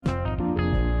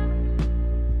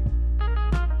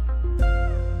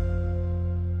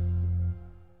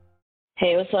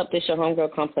Hey, what's up? This your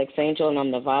homegirl Complex Angel, and I'm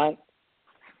the Vibe.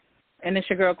 And it's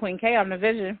your girl, Queen K. I'm the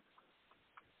Vision.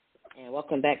 And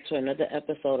welcome back to another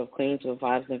episode of Queens with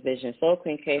Vibes and Vision. So,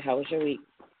 Queen K, how was your week?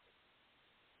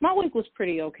 My week was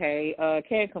pretty okay.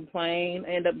 Can't complain.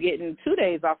 Ended up getting 2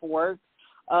 days off of work.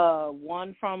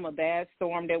 One from a bad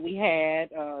storm that we had.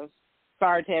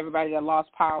 Sorry to everybody that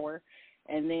lost power.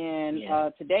 And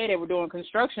then today they were doing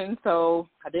construction, so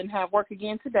I didn't have work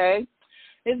again today.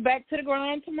 It's back to the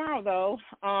grind tomorrow, though.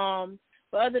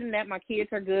 But other than that, my kids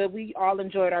are good. We all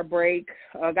enjoyed our break.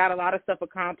 Got a lot of stuff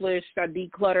accomplished. I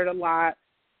decluttered a lot.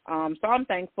 So I'm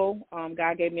thankful.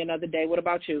 God gave me another day. What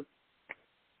about you?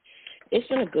 It's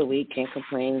been a good week. Can't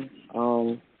complain.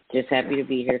 Just happy to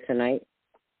be here tonight.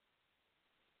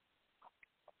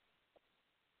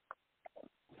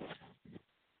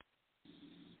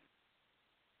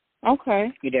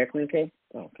 Okay. You there, Queen K?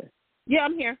 Oh, okay. Yeah,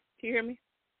 I'm here. Can you hear me?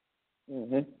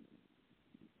 Mm-hmm.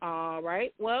 All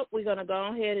right. Well, we're going to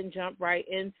go ahead and jump right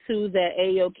into the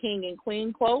Ayo King and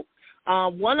Queen quote.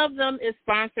 One of them is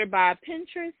sponsored by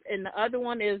Pinterest, and the other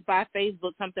one is by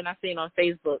Facebook, something I seen on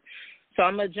Facebook. So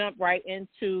I'm going to jump right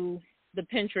into the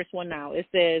Pinterest one now. It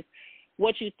says,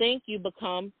 what you think, you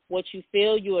become. What you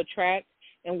feel, you attract.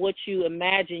 And what you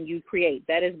imagine, you create.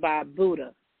 That is by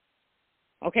Buddha.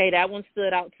 Okay, that one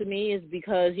stood out to me is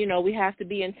because, we have to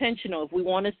be intentional. If we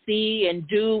want to see and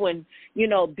do and,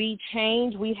 be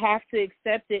changed, we have to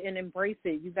accept it and embrace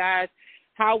it. You guys,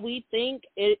 how we think,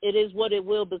 it is what it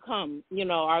will become.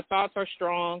 Our thoughts are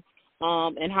strong,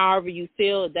 and however you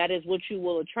feel, that is what you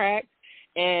will attract.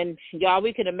 And, y'all,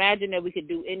 we can imagine that we could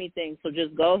do anything, so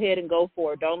just go ahead and go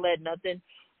for it. Don't let nothing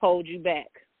hold you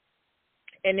back.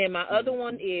 And then my other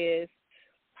one is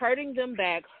hurting them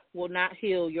back will not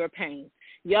heal your pain.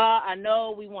 Y'all, I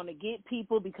know we want to get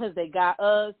people because they got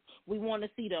us. We want to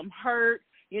see them hurt.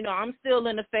 I'm still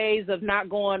in the phase of not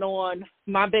going on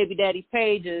my baby daddy's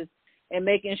pages and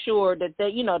making sure that they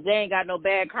ain't got no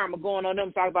bad karma going on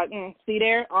them. Talk about, see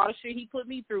there, all the shit he put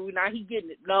me through, now he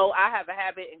getting it. No, I have a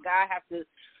habit, and God have to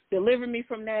deliver me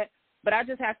from that. But I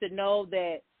just have to know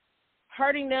that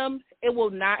hurting them, it will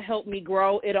not help me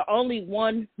grow. It'll only,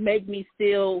 make me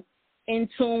still in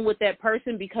tune with that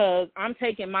person because I'm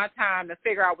taking my time to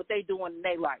figure out what they doing in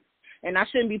their life. And I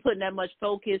shouldn't be putting that much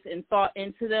focus and thought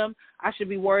into them. I should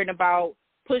be worrying about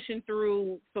pushing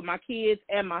through for my kids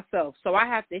and myself. So I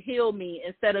have to heal me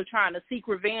instead of trying to seek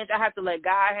revenge. I have to let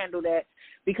God handle that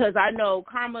because I know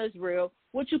karma is real.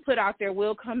 What you put out there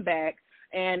will come back.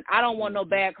 And I don't want no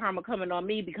bad karma coming on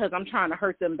me because I'm trying to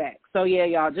hurt them back. So, yeah,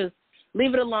 y'all, just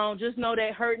leave it alone. Just know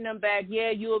that hurting them back,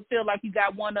 you will feel like you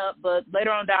got one up, but later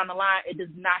on down the line, it does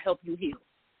not help you heal.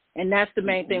 And that's the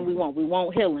main thing we want. We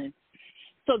want healing.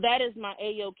 So that is my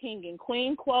Ayo King and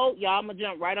Queen quote. Y'all, I'm going to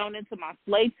jump right on into my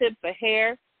slay tip for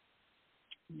hair.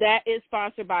 That is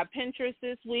sponsored by Pinterest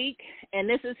this week. And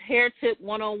this is Hair Tip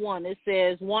 101. It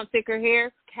says, want thicker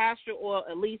hair? Castor oil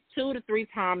at least 2 to 3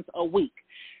 times a week.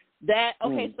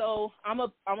 So I'm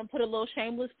gonna put a little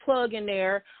shameless plug in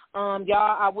there.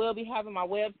 Y'all, I will be having my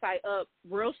website up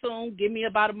real soon. Give me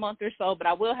about a month or so, but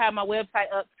I will have my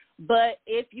website up. But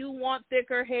if you want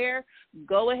thicker hair,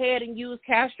 go ahead and use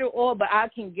castor oil. But I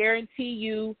can guarantee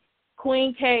you,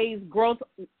 Queen K's Growth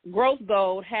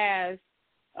Gold has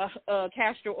a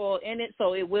castor oil in it,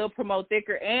 so it will promote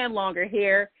thicker and longer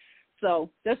hair.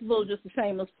 So that's a little just a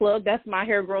shameless plug. That's my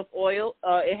hair growth oil.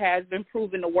 It has been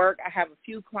proven to work. I have a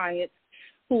few clients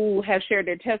who have shared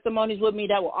their testimonies with me.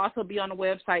 That will also be on the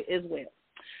website as well.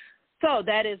 So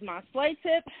that is my slay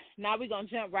tip. Now we're going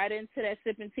to jump right into that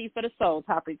sipping tea for the soul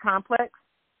topic complex.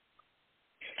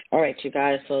 All right, you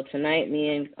guys. So tonight,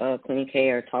 me and Queen K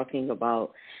are talking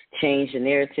about change the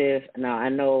narrative. Now, I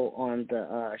know on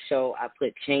the show I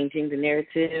put changing the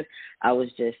narrative. I was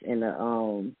just in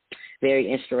a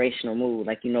very inspirational mood.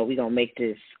 Like, we're going to make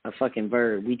this a fucking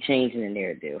verb. We changing the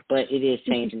narrative. But it is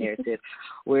changing the narrative.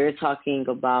 We're talking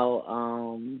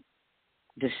about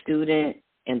the student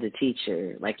and the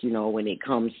teacher, like, when it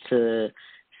comes to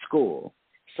school.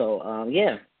 So,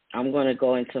 I'm going to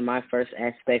go into my first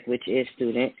aspect, which is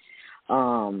student.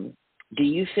 Do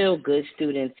you feel good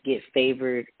students get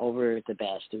favored over the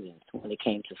bad students when it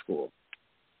came to school?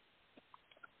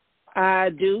 I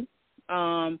do.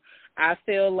 I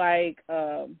feel like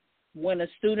when a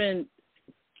student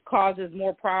causes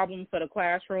more problems for the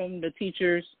classroom, the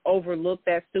teachers overlook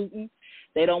that student.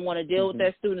 They don't want to deal with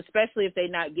that student, especially if they're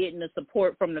not getting the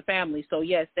support from the family. So,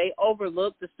 yes, they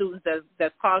overlook the students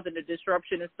that's causing the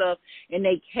disruption and stuff, and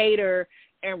they cater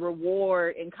and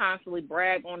reward and constantly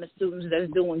brag on the students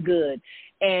that's doing good.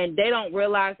 And they don't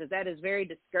realize that that is very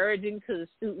discouraging to the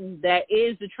student that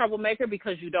is the troublemaker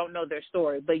because you don't know their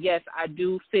story. But, yes, I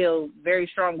do feel very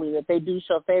strongly that they do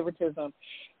show favoritism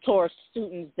towards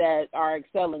students that are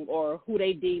excelling or who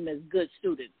they deem as good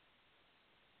students.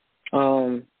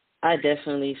 I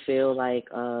definitely feel like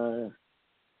I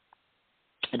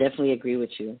definitely agree with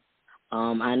you.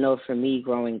 I know for me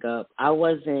growing up, I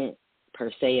wasn't per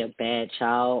se a bad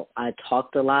child. I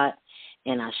talked a lot,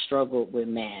 and I struggled with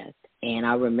math. And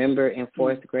I remember in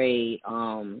fourth grade,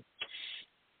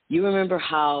 you remember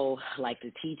how, like,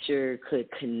 the teacher could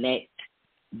connect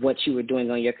what you were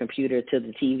doing on your computer to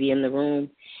the TV in the room?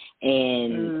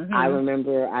 And I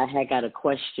remember I had got a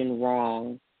question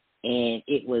wrong, and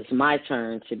it was my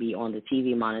turn to be on the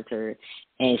TV monitor,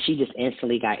 and she just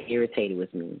instantly got irritated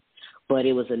with me. But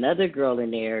it was another girl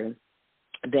in there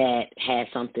that had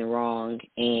something wrong,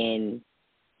 and,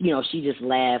 you know, she just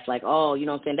laughed like, oh, you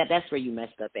know what I'm saying, that's where you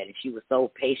messed up at. And she was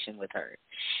so patient with her.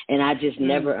 And I just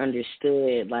never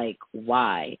understood, like,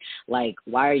 why? Like,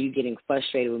 why are you getting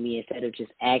frustrated with me instead of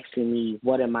just asking me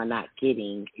what am I not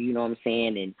getting, you know what I'm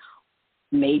saying, and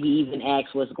maybe even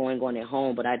ask what's going on at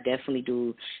home. But I definitely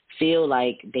do feel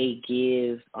like they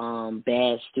give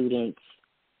bad students,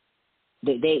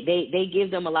 they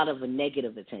give them a lot of a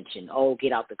negative attention. Oh,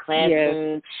 get out the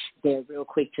classroom. Yes. They're real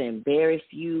quick to embarrass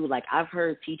you. Like, I've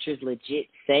heard teachers legit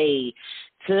say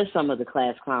to some of the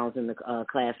class clowns in the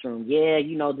classroom, yeah,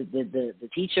 you know, the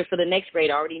teacher for the next grade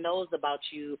already knows about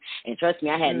you. And trust me,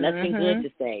 I had nothing good to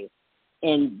say.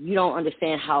 And you don't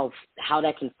understand how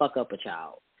that can fuck up a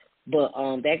child. But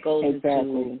that goes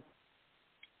into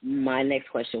my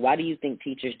next question. Why do you think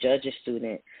teachers judge a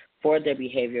student for their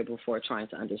behavior before trying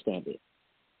to understand it?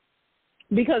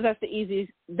 Because that's the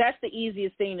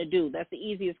easiest thing to do. That's the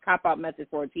easiest cop-out method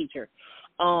for a teacher.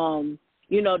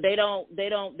 You know, they know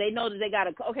that they got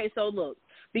to, okay, so look,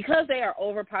 because they are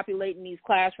overpopulating these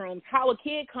classrooms, how a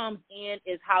kid comes in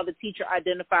is how the teacher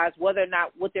identifies whether or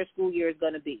not what their school year is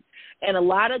going to be. And a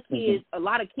lot of kids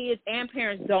and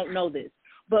parents don't know this.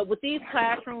 But with these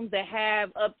classrooms that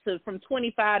have up to from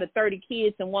 25 to 30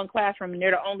 kids in one classroom and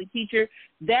they're the only teacher,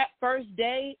 that first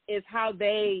day is how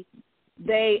they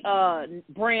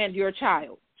brand your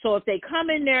child. So if they come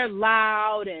in there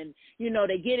loud and, you know,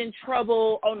 they get in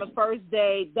trouble on the first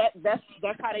day, that's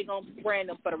how they're going to brand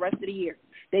them for the rest of the year.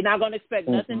 They're not going to expect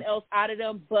nothing else out of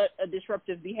them but a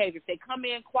disruptive behavior. If they come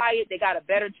in quiet, they got a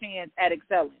better chance at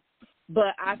excelling.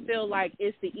 But I feel like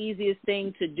it's the easiest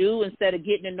thing to do instead of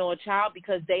getting to know a child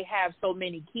because they have so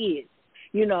many kids,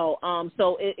 you know.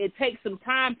 So it takes some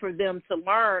time for them to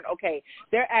learn, okay,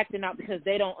 they're acting out because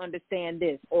they don't understand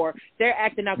this, or they're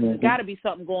acting out because there's got to be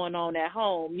something going on at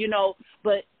home, you know.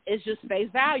 But it's just face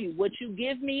value. What you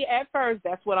give me at first,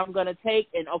 that's what I'm going to take.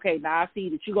 And, okay, now I see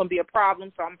that you're going to be a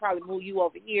problem, so I'm probably move you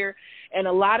over here. And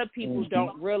a lot of people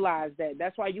don't realize that.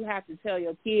 That's why you have to tell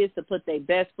your kids to put their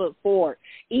best foot forward,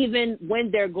 even when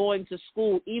they're going to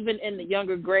school, even in the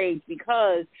younger grades,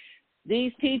 because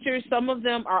these teachers, some of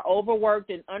them are overworked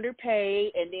and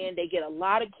underpaid, and then they get a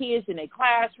lot of kids in their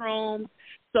classrooms.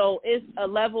 So it's a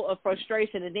level of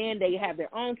frustration, and then they have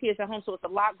their own kids at home, so it's a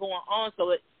lot going on.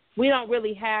 So we don't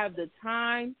really have the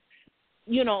time,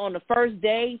 you know, on the first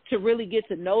day to really get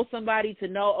to know somebody, to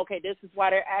know, okay, this is why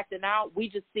they're acting out. We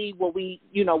just see what we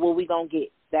going to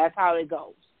get. That's how it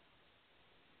goes.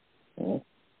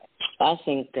 I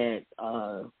think that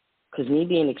because me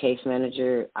being a case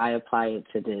manager, I apply it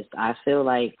to this. I feel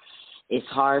like it's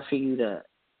hard for you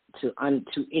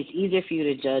it's easier for you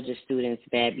to judge a student's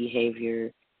bad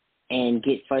behavior and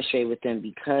get frustrated with them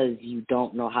because you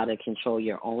don't know how to control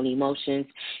your own emotions.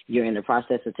 You're in the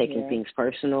process of taking things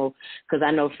personal. Because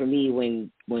I know for me,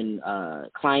 when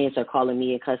clients are calling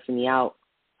me and cussing me out,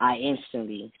 I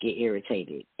instantly get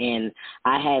irritated. And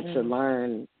I had to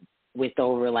learn with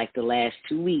over like the last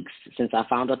 2 weeks since I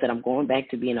found out that I'm going back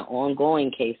to being an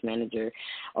ongoing case manager.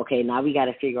 Okay, now we got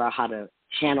to figure out how to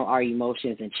channel our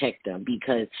emotions and check them,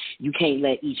 because you can't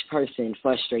let each person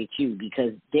frustrate you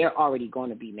because they're already going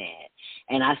to be mad.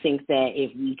 And I think that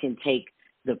if we can take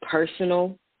the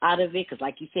personal out of it, because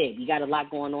like you said, we got a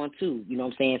lot going on too, you know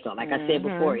what I'm saying? So like I said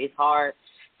before, it's hard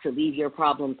to leave your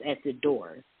problems at the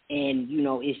door. And, you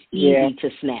know, it's easy to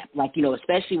snap, like, you know,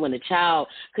 especially when a child,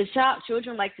 because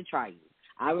children like to try you.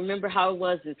 I remember how it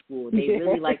was in school. They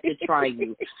really like to try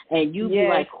you. And you be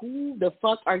like, who the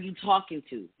fuck are you talking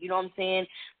to? You know what I'm saying?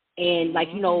 And, like,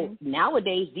 you know,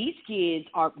 nowadays these kids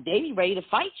they be ready to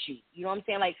fight you. You know what I'm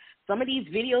saying? Like, some of these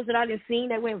videos that I've seen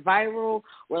that went viral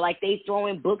where, like, they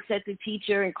throwing books at the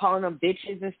teacher and calling them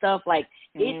bitches and stuff, like,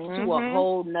 it's to a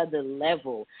whole nother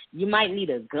level. You might need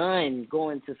a gun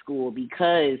going to school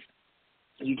because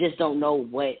you just don't know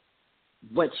what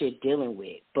you're dealing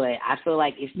with. But I feel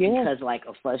like it's because, like,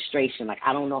 of frustration. Like,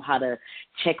 I don't know how to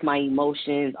check my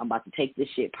emotions. I'm about to take this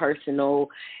shit personal.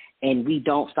 And we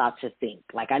don't stop to think.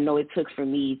 Like, I know it took for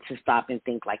me to stop and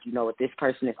think, like, you know what, this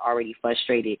person is already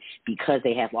frustrated because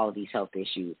they have all of these health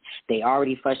issues. They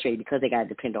already frustrated because they got to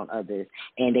depend on others.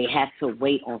 And they have to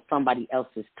wait on somebody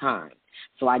else's time.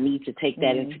 So I need to take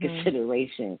that into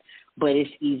consideration. But it's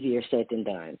easier said than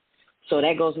done. So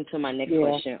that goes into my next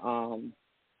question.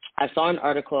 I saw an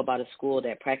article about a school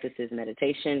that practices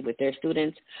meditation with their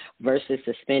students versus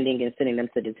suspending and sending them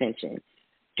to detention.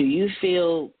 Do you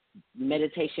feel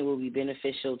meditation will be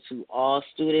beneficial to all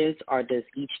students, or does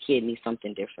each kid need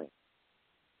something different?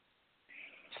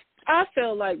 I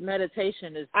feel like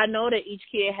meditation is, I know that each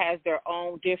kid has their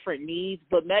own different needs,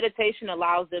 but meditation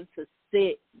allows them to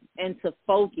sit and to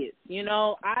focus. You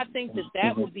know, I think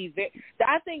that would be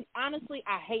I think, honestly,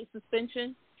 I hate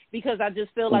suspension because I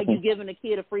just feel like you're giving a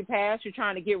kid a free pass. You're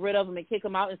trying to get rid of them and kick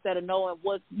them out instead of knowing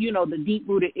what's, you know, the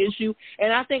deep-rooted issue.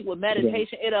 And I think with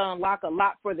meditation, it'll unlock a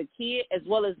lot for the kid as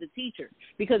well as the teacher.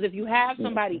 Because if you have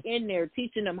somebody in there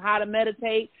teaching them how to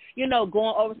meditate, you know,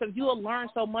 going over stuff, you'll learn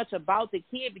so much about the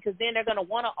kid because then they're going to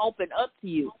want to open up to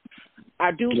you.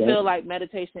 I do feel like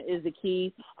meditation is the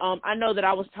key. I know that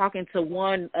I was talking to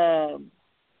one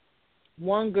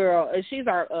girl, and she's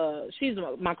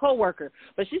my coworker,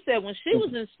 but she said when she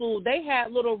was in school, they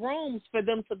had little rooms for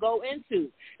them to go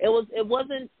into. It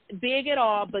wasn't big at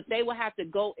all, but they would have to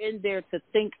go in there to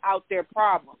think out their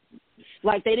problems.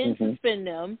 Like, they didn't suspend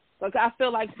them. Like, I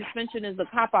feel like suspension is the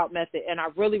cop-out method, and I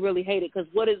really, really hate it because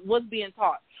what's being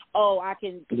taught? Oh, I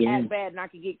can act bad and I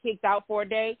can get kicked out for a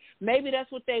day. Maybe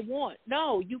that's what they want.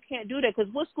 No, you can't do that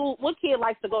because what kid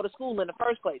likes to go to school in the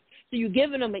first place? So you're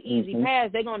giving them an easy pass.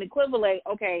 They're going to equivalate,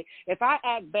 okay, if I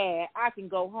act bad, I can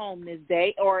go home this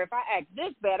day, or if I act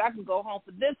this bad, I can go home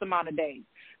for this amount of days.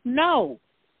 No.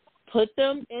 Put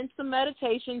them in some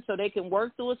meditation so they can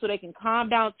work through it, so they can calm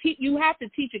down. You have to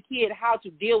teach a kid how to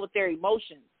deal with their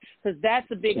emotions because that's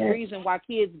a big reason why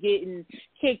kids getting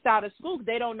kicked out of school.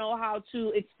 They don't know how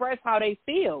to express how they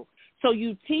feel. So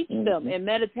you teach them, and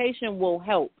meditation will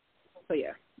help. So,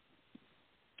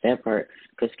 that part.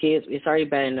 Because kids, it's already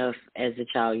bad enough as a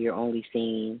child you're only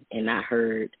seen and not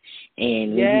heard.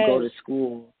 And when you go to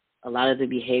school, a lot of the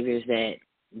behaviors that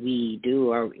we do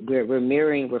we're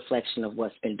mirroring reflection of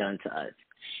what's been done to us,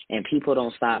 and people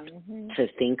don't stop to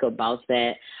think about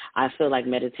that. I feel like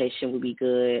meditation would be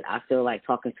good. I feel like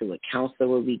talking to a counselor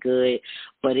would be good,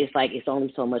 but it's like it's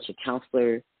only so much a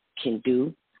counselor can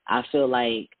do. I feel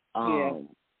like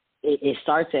it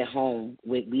starts at home.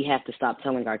 We have to stop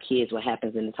telling our kids what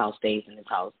happens in this house stays in this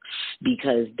house,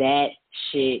 because that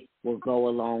shit will go a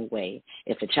long way.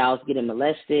 If a child's getting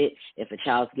molested, if a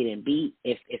child's getting beat,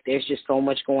 if there's just so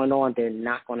much going on, they're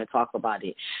not going to talk about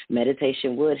it.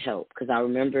 Meditation would help, because I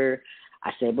remember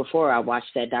I said before, I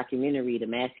watched that documentary, The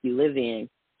Mask You Live In.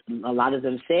 A lot of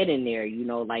them said in there, you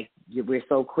know, like, we're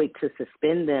so quick to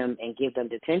suspend them and give them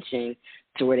detention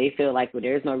to where they feel like, well,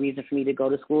 there's no reason for me to go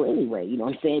to school anyway. You know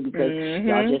what I'm saying? Because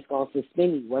y'all just going to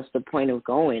suspend me. What's the point of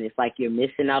going? It's like you're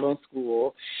missing out on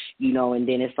school, you know, and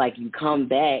then it's like you come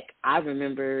back. I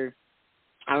remember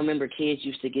kids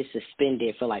used to get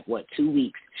suspended for 2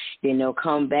 weeks. Then they'll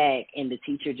come back and the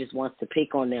teacher just wants to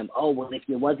pick on them. Oh, well, if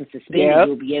you wasn't suspended,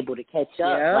 you'll be able to catch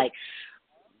up. Like,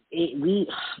 we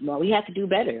have to do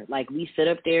better. Like, we sit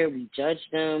up there, we judge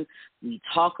them, we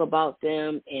talk about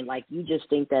them, and you just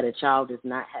think that a child does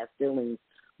not have feelings,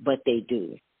 but they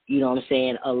do. You know what I'm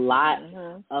saying? A lot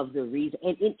of the reason,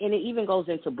 and it even goes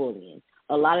into bullying.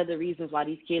 A lot of the reasons why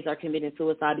these kids are committing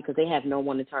suicide because they have no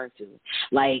one to turn to.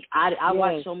 Like, I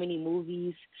watch so many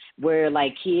movies where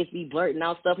kids be blurting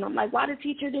out stuff, and I'm like, why the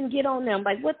teacher didn't get on them?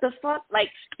 Like, what the fuck? Like,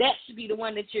 that should be the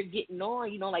one that you're getting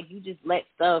on. You know, you just let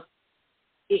stuff.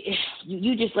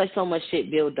 You just let so much shit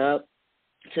build up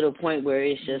to the point where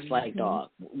it's just dog,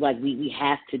 we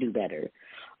have to do better.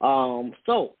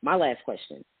 So my last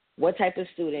question, what type of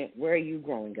student were you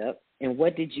growing up, and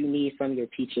what did you need from your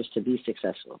teachers to be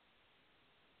successful?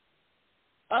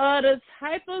 The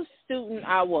type of student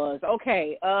I was,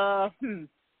 okay,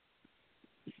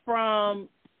 from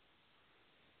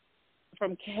I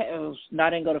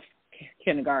didn't go to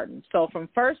kindergarten. So from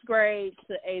first grade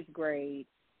to eighth grade,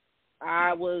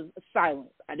 I was silent.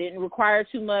 I didn't require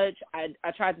too much.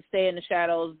 I tried to stay in the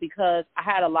shadows because I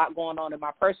had a lot going on in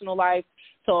my personal life,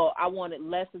 so I wanted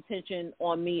less attention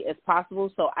on me as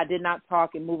possible, so I did not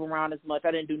talk and move around as much.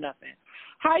 I didn't do nothing.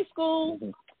 High school,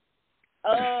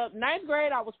 ninth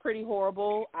grade, I was pretty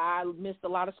horrible. I missed a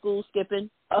lot of school skipping.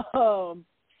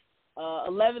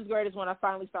 11th grade is when I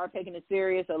finally started taking it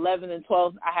serious. 11th and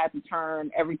 12th, I had to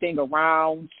turn everything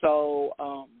around,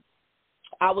 so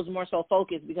I was more so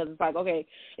focused because it's like, okay,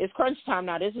 it's crunch time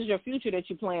now. This is your future that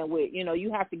you're playing with. You know,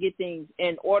 you have to get things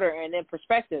in order and in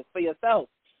perspective for yourself.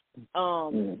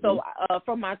 So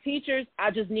from my teachers, I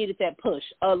just needed that push.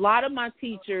 A lot of my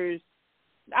teachers,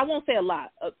 I won't say a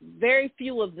lot, very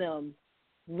few of them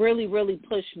really, really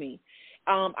pushed me.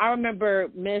 I remember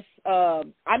Miss,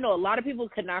 I know a lot of people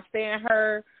could not stand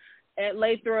her at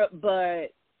Lathrop, but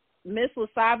Miss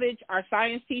Lasavage, our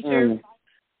science teacher,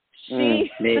 she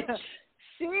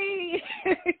was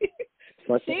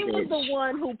the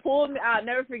one who pulled me. I'll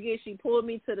never forget. She pulled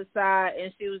me to the side,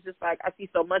 and she was just like, I see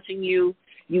so much in you.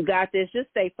 You got this. Just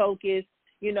stay focused.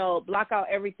 You know, block out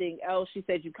everything else. She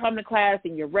said, you come to class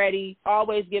and you're ready.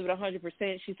 Always give it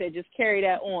 100%. She said, just carry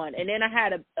that on. And then I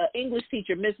had a English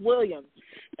teacher, Miss Williams,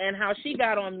 and how she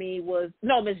got on me was,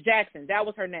 Miss Jackson. That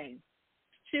was her name.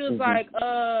 She was like,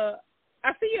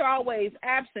 I see you're always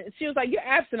absent. She was like, you're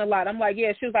absent a lot. I'm like,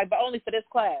 yeah. She was like, but only for this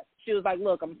class. She was like,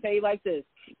 look, I'm going to tell you like this.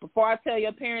 Before I tell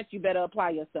your parents, you better apply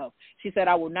yourself. She said,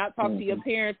 I will not talk to your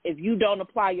parents if you don't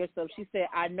apply yourself. She said,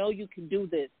 I know you can do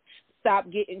this. Stop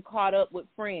getting caught up with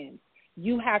friends.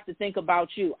 You have to think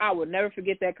about you. I will never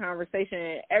forget that conversation.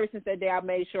 And ever since that day, I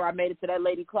made sure I made it to that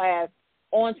lady class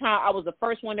on time. I was the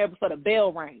first one there before the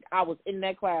bell rang. I was in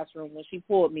that classroom when she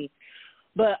pulled me.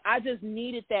 But I just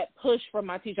needed that push from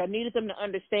my teacher. I needed them to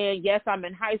understand, yes, I'm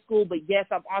in high school, but yes,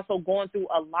 I'm also going through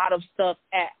a lot of stuff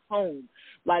at home.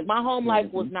 Like, my home life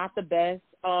was not the best.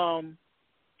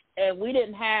 And we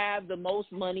didn't have the most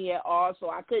money at all, so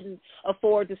I couldn't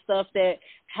afford the stuff that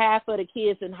half of the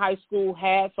kids in high school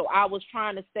had. So I was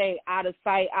trying to stay out of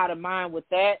sight, out of mind with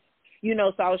that. You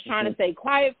know, so I was trying to stay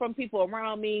quiet from people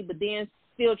around me, but then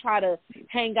still try to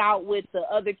hang out with the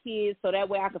other kids so that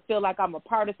way I could feel like I'm a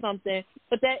part of something.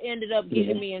 But that ended up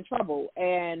getting me in trouble.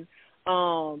 And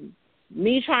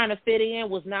me trying to fit in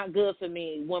was not good for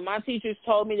me. When my teachers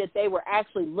told me that they were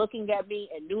actually looking at me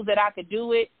and knew that I could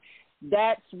do it,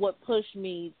 that's what pushed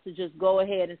me to just go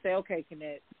ahead and say, okay,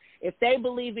 Kenneth, if they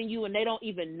believe in you and they don't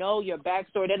even know your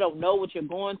backstory, they don't know what you're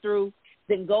going through,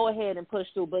 then go ahead and push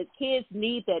through. But kids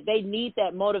need that. They need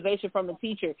that motivation from the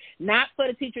teacher, not for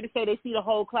the teacher to say they see the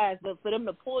whole class, but for them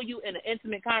to pull you in an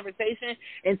intimate conversation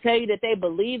and tell you that they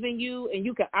believe in you and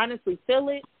you can honestly feel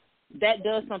it. That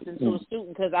does something to a student,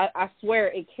 because I swear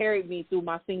it carried me through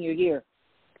my senior year.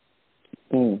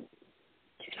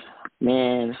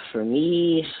 Man, for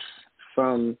me,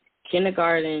 from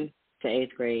kindergarten to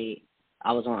 8th grade,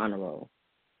 I was on honor roll.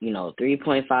 You know,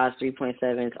 3.5,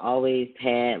 3.7s, always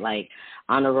had, like,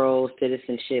 honor roll,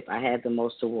 citizenship. I had the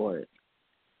most awards.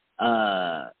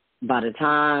 By the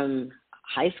time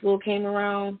high school came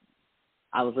around,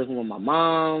 I was living with my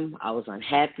mom. I was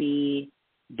unhappy.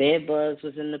 Bed bugs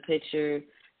was in the picture.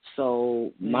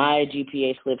 So my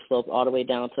GPA sloped all the way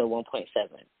down to 1.7.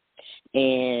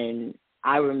 And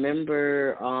I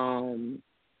remember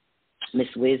Miss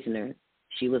Wisner.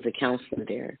 She was a counselor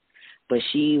there. But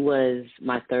she was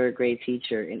my 3rd grade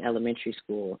teacher in elementary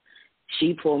school.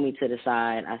 She pulled me to the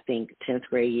side, I think, 10th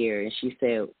grade year, and she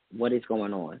said, what is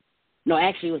going on? No,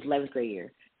 actually, it was 11th grade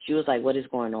year. She was like, what is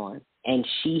going on? And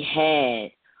she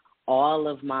had all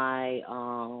of my,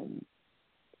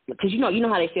 because you know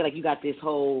how they feel like you got this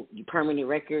whole permanent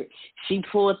record? She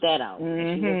pulled that out.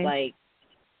 And she was like,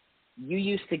 you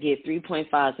used to get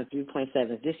 3.5s and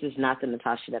 3.7s. This is not the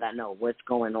Natasha that I know. What's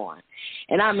going on?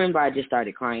 And I remember I just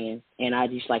started crying. And I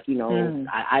just, like, you know,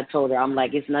 I told her, I'm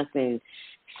like, it's nothing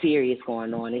serious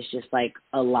going on. It's just, like,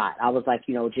 a lot. I was like,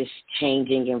 you know, just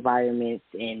changing environments.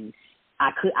 And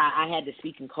I had to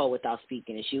speak in code without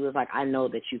speaking. And she was like, I know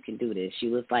that you can do this. She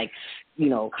was like, you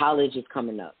know, college is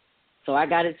coming up. So I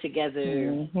got it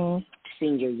together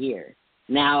senior year.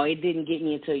 Now, it didn't get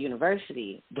me into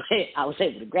university, but I was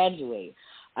able to graduate.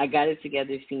 I got it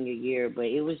together senior year, but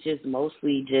it was just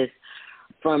mostly just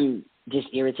from just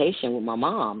irritation with my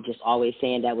mom, just always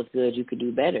saying that was good, you could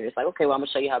do better. It's like, okay, well, I'm going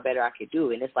to show you how better I could do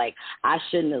it. And it's like, I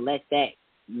shouldn't have let that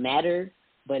matter,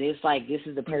 but it's like, this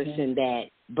is the person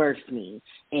that birthed me.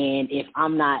 And if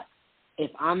I'm not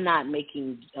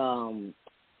making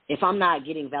if I'm not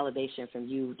getting validation from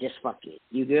you, just fuck it.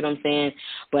 You get what I'm saying?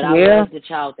 But I was the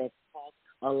child that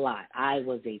a lot. I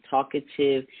was a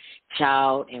talkative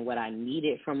child, and what I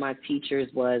needed from my teachers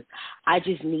was I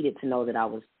just needed to know that I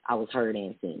was heard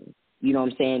and seen. You know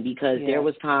what I'm saying? Because there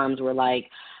was times where, like,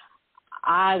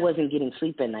 I wasn't getting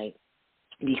sleep at night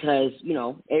because, you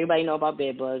know, everybody know about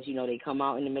bed bugs. You know, they come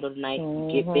out in the middle of the night, you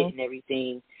get bit and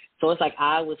everything. So it's like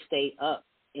I would stay up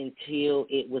until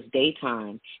it was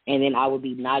daytime, and then I would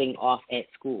be nodding off at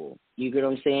school. You get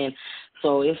what I'm saying?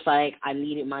 So it's like I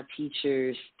needed my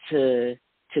teachers to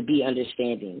be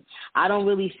understanding. I don't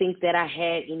really think that I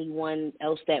had anyone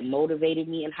else that motivated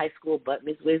me in high school but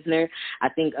Ms. Wisner. I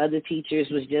think other teachers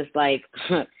was just like,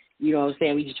 you know what I'm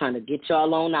saying, we just trying to get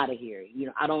y'all on out of here. You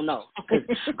know, I don't know. Because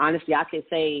honestly, I could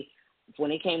say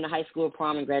when it came to high school,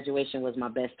 prom and graduation was my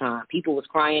best time. People was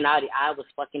crying out. I was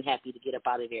fucking happy to get up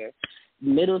out of there.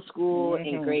 Middle school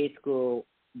and grade school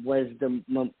was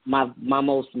my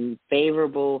most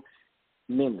favorable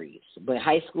memories. But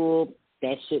high school,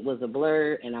 that shit was a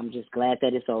blur, and I'm just glad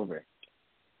that it's over.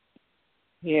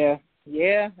 Yeah.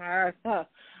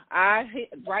 I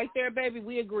right there, baby.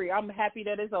 We agree. I'm happy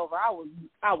that it's over.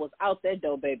 I was out that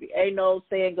door, baby. Ain't no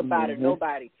saying goodbye to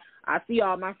nobody. I see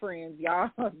all my friends,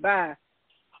 y'all. Bye.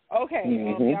 Okay,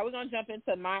 y'all, we're gonna jump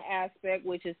into my aspect,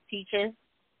 which is teacher.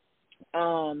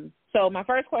 So my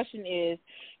first question is,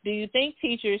 do you think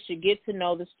teachers should get to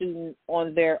know the student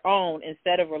on their own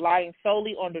instead of relying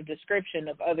solely on the description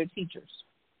of other teachers?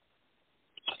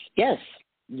 Yes,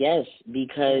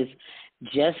 because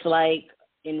just like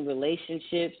in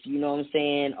relationships, you know what I'm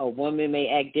saying, a woman may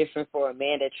act different for a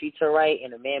man that treats her right,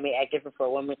 and a man may act different for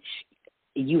a woman.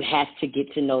 You have to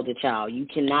get to know the child. You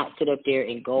cannot sit up there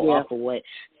and go off of what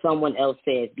someone else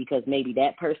says, because maybe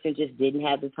that person just didn't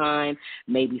have the time.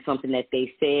 Maybe something that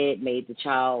they said made the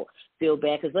child feel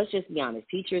bad. Because let's just be honest,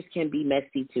 teachers can be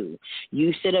messy too.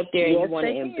 You sit up there and you want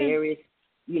to embarrass,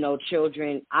 you know,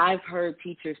 children. I've heard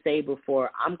teachers say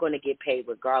before, I'm going to get paid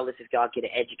regardless if y'all get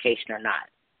an education or not.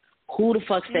 Who the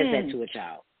fuck says that to a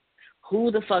child? Who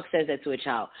the fuck says that to a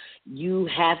child? You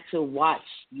have to watch.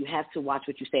 You have to watch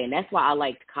what you say. And that's why I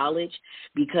liked college,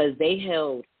 because they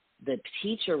held the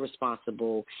teacher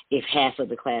responsible if half of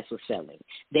the class was failing.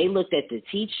 They looked at the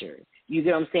teacher. You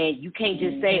get what I'm saying? You can't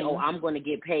just say, oh, I'm going to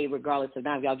get paid regardless of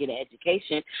now if y'all get an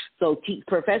education. So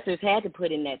professors had to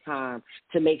put in that time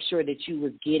to make sure that you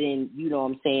was getting, you know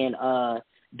what I'm saying,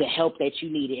 the help that you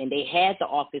needed. And they had the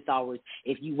office hours.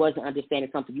 If you wasn't understanding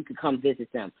something, you could come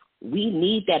visit them. We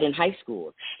need that in high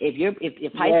school.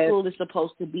 If high school is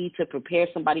supposed to be to prepare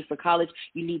somebody for college,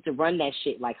 you need to run that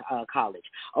shit like college.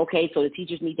 Okay, so the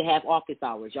teachers need to have office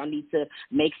hours. Y'all need to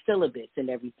make syllabus and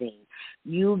everything.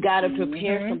 You got to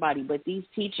prepare somebody. But these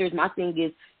teachers, my thing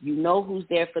is, you know who's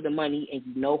there for the money, and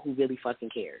you know who really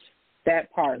fucking cares.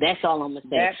 That part. That's all I'm going to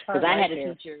say. Because I had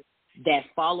a teacher that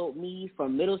followed me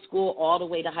from middle school all the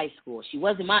way to high school. She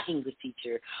wasn't my English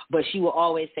teacher, but she would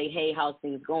always say, hey, how's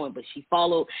things going? But she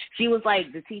was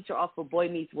like the teacher off of Boy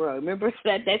Meets World. Remember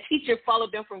that teacher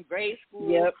followed them from grade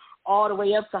school all the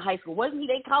way up to high school. Wasn't he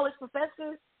their college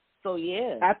professor? So,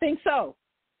 yeah. I think so.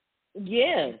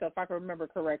 Yeah. So if I can remember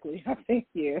correctly, I think,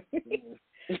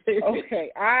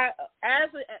 Okay. As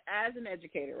an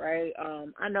educator, right,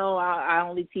 I know I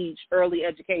only teach early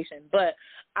education, but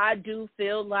I do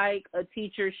feel like a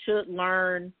teacher should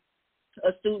learn a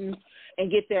student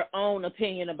and get their own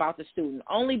opinion about the student,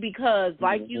 only because,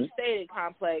 like you stated,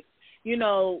 Complex, you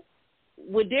know,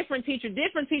 with different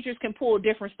teachers can pull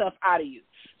different stuff out of you.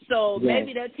 So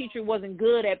maybe that teacher wasn't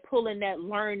good at pulling that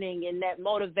learning and that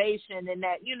motivation and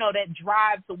that, you know, that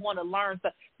drive to want to learn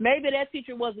stuff. Maybe that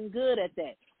teacher wasn't good at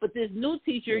that. But this new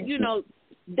teacher, you know,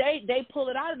 they pull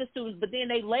it out of the students, but then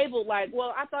they label like,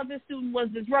 well, I thought this student was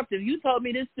disruptive. You told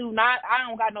me this student, I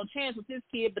don't got no chance with this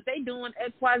kid, but they doing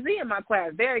X, Y, Z in my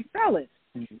class. They're excelling.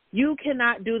 You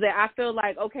cannot do that. I feel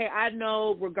like, okay, I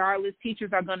know regardless,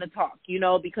 teachers are going to talk, you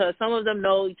know, because some of them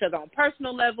know each other on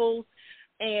personal levels.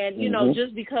 And, you know,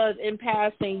 just because in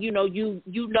passing, you know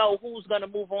who's going to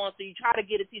move on. So you try to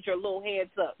get a teacher a little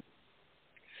heads up.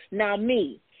 Now,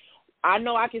 I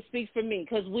know I can speak for me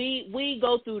because we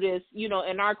go through this, you know,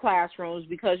 in our classrooms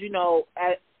because, you know,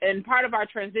 and part of our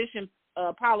transition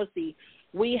policy,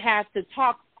 we have to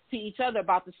talk to each other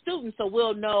about the students so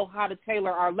we'll know how to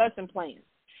tailor our lesson plans.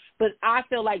 But I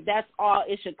feel like that's all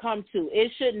it should come to.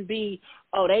 It shouldn't be,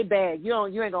 oh, they bad. You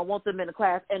ain't gonna want them in the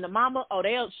class. And the mama,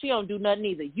 she don't do nothing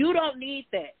either. You don't need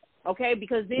that, okay?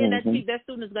 Because then that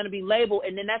student is gonna be labeled,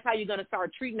 and then that's how you're gonna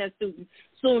start treating that student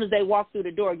as soon as they walk through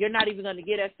the door. You're not even gonna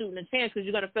give that student a chance because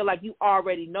you're gonna feel like you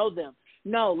already know them.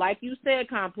 No, like you said,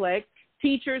 Complex,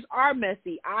 teachers are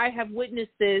messy. I have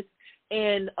witnessed this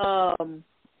in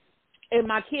And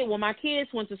when my kids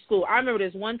went to school, I remember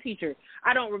this one teacher.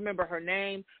 I don't remember her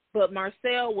name, but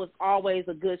Marcel was always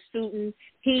a good student.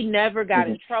 He never got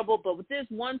in trouble. But with this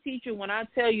one teacher, when I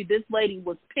tell you this lady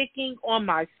was picking on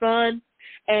my son,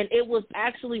 and it was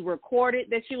actually recorded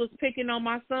that she was picking on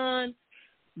my son,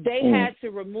 they had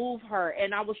to remove her.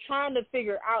 And I was trying to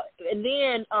figure out. And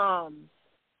then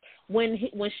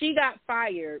when she got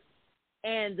fired,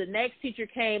 and the next teacher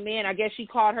came in, I guess she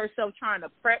called herself trying to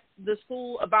prep the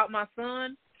school about my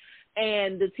son.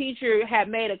 And the teacher had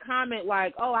made a comment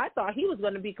like, oh, I thought he was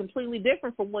going to be completely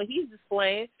different from what he's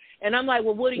displaying. And I'm like,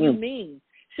 well, what do you mean?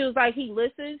 She was like, he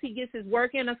listens, he gets his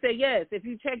work in. I said, yes. If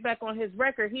you check back on his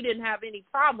record, he didn't have any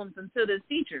problems until this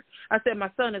teacher. I said, my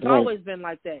son has always been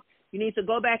like that. You need to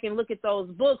go back and look at those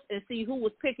books and see who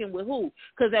was picking with who.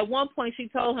 Because at one point she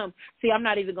told him, see, I'm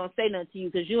not even going to say nothing to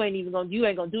you because you ain't going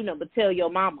to do nothing but tell your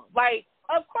mama. Like,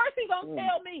 of course he going to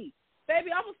tell me.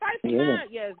 Baby, I'm going to fight for mine.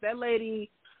 Yes, that lady,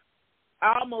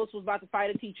 I almost was about to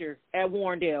fight a teacher at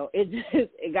Warrendale.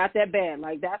 It got that bad.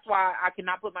 Like, that's why I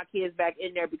cannot put my kids back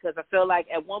in there, because I feel like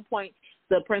at one point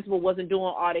the principal wasn't doing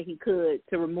all that he could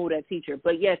to remove that teacher.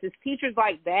 But, yes, it's teachers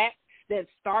like that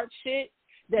start shit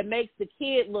that makes the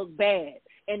kid look bad.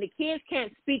 And the kids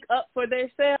can't speak up for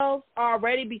themselves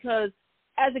already because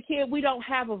as a kid, we don't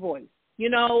have a voice,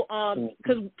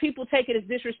 because people take it as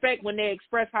disrespect when they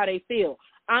express how they feel.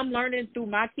 I'm learning through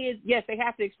my kids. Yes, they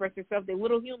have to express themselves. They're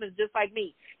little humans just like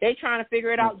me. They're trying to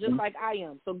figure it out just like I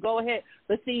am. So go ahead.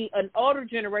 But see, an older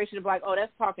generation is like, oh,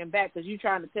 that's talking back because you're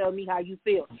trying to tell me how you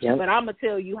feel. But I'm going to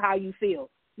tell you how you feel.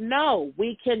 No,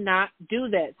 we cannot do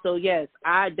that. So, yes,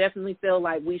 I definitely feel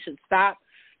like we should stop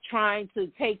trying to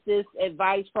take this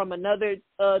advice from another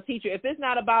teacher. If it's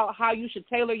not about how you should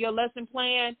tailor your lesson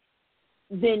plan,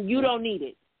 then you don't need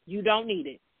it. You don't need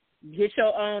it. Get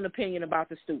your own opinion about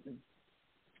the student.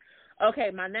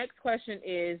 Okay, my next question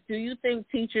is, do you think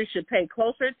teachers should pay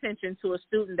closer attention to a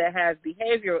student that has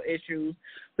behavioral issues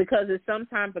because it's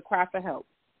sometimes a cry for help?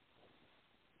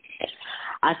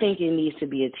 I think it needs to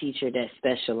be a teacher that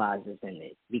specializes in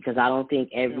it, because I don't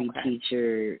think every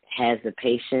teacher has the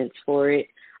patience for it.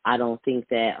 I don't think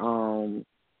that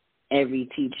every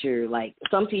teacher, like,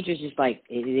 some teachers just like,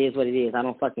 it is what it is. I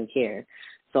don't fucking care.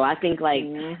 So I think, like,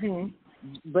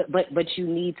 but you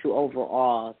need to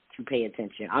overall to pay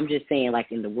attention. I'm just saying, like,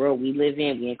 in the world we live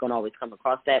in, we ain't going to always come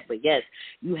across that. But, yes,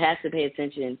 you have to pay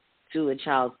attention to a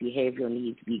child's behavioral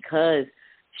needs, because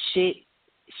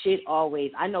shit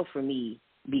always, I know for me,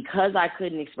 because I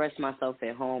couldn't express myself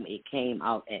at home, it came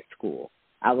out at school.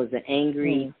 I was an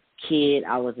angry kid.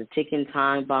 I was a ticking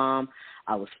time bomb.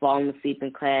 I was falling asleep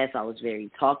in class. I was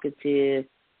very talkative.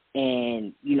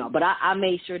 And, but I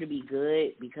made sure to be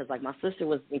good, because, like, my sister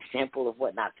was an example of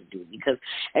what not to do, because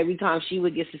every time she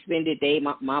would get suspended,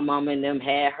 my mama and them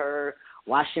had her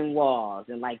washing walls,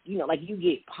 and, like, you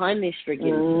get punished for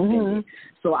getting suspended.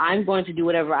 So I'm going to do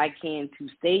whatever I can to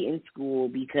stay in school,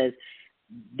 because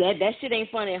that shit ain't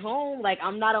fun at home. Like,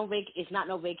 I'm not on it's not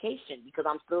no vacation, because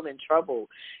I'm still in trouble.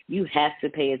 You have to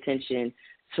pay attention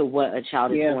to what a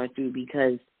child is going through,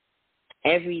 because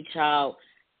every child,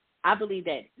 I believe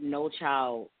that no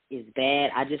child is bad.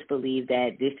 I just believe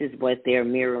that this is what they're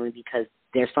mirroring, because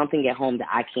there's something at home that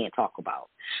I can't talk about.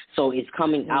 So it's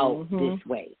coming out this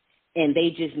way. And they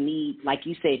just need, like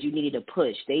you said, you need a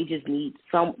push. They just need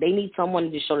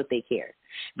someone to show that they care.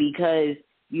 Because,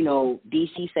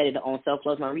 DC said it on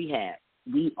Self-Love My Rehab.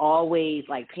 We always,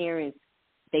 like, parents,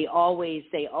 they always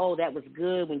say, oh, that was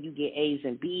good when you get A's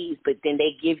and B's, but then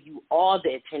they give you all the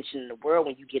attention in the world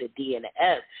when you get a D and an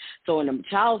F. So in the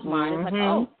child's mind, it's like,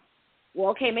 oh, well,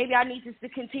 okay, maybe I need this to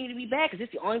continue to be bad, because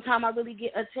it's the only time I really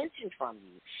get attention from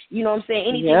you. You know what I'm saying?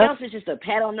 Anything else is just a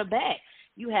pat on the back.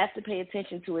 You have to pay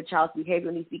attention to a child's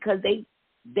behavior needs, because they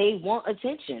want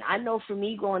attention. I know for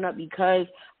me growing up, because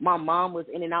my mom was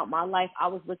in and out my life, I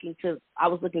was looking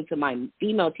to my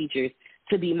female teachers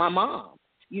to be my mom.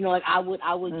 Like, I would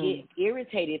get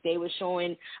irritated if they were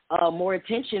showing more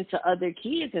attention to other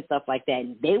kids and stuff like that.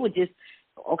 And they would just,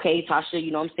 okay, Tasha,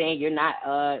 you know what I'm saying? You're not,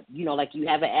 like, you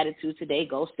have an attitude today,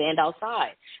 go stand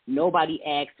outside. Nobody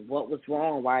asked what was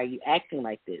wrong. Why are you acting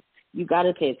like this? You got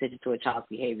to pay attention to a child's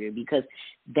behavior, because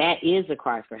that is a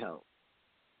cry for help.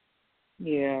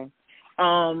 Yeah.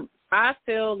 I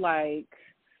feel like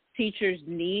teachers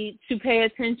need to pay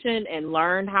attention and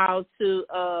learn how to,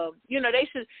 they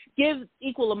should give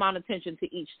equal amount of attention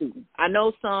to each student. I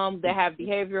know some that have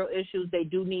behavioral issues, they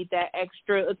do need that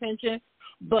extra attention.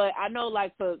 But I know,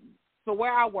 like, for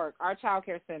where I work, our child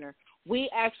care center, we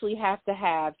actually have to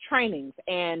have trainings.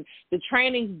 And the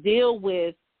trainings dealing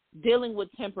with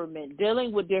temperament,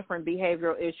 dealing with different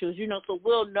behavioral issues, so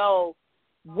we'll know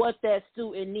what that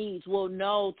student needs. We'll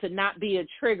know to not be a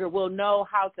trigger. We'll know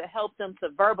how to help them to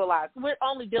verbalize. We're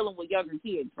only dealing with younger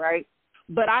kids, right?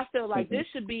 But I feel like this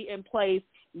should be in place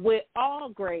with all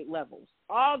grade levels.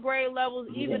 All grade levels,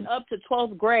 even up to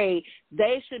 12th grade,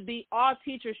 all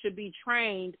teachers should be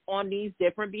trained on these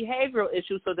different behavioral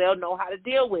issues so they'll know how to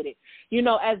deal with it. You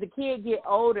know, as the kids get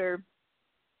older,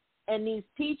 and these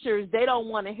teachers, they don't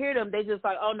want to hear them. They just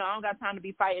like, oh, no, I don't got time to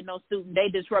be fighting no student. They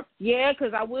disrupt. Yeah,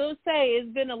 because I will say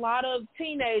it's been a lot of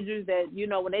teenagers that, you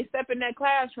know, when they step in that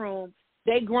classroom,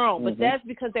 they grown. But that's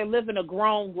because they're living a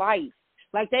grown life.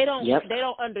 Like they don't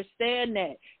understand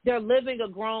that. They're living a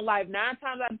grown life. 9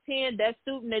 times out of 10, that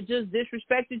student that just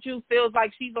disrespected you feels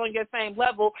like she's on your same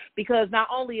level because not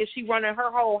only is she running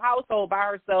her whole household by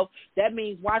herself, that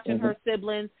means watching her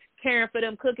siblings, caring for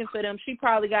them, cooking for them. She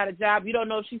probably got a job. You don't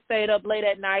know if she stayed up late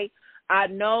at night. I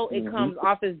know it comes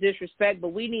off as disrespect,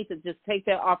 but we need to just take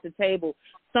that off the table.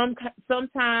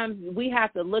 Sometimes we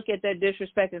have to look at that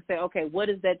disrespect and say, okay, what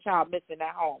is that child missing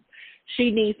at home? She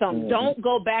needs something. Don't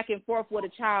go back and forth with a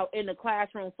child in a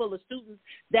classroom full of students.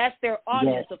 That's their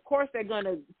audience. Of course they're going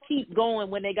to keep going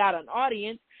when they got an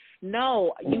audience.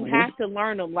 No, you have to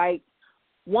learn them. Like,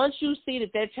 once you see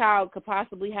that child could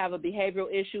possibly have a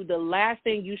behavioral issue, the last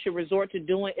thing you should resort to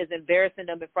doing is embarrassing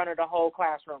them in front of the whole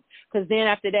classroom. Because then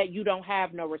after that, you don't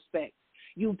have no respect.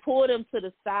 You pull them to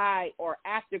the side or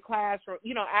after class or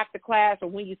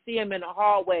when you see them in the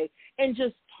hallway and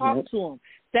just talk to them.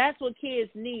 That's what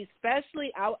kids need,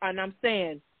 especially and I'm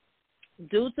saying,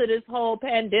 due to this whole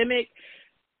pandemic,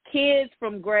 kids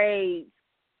from grades,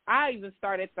 I even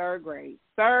started 3rd grade,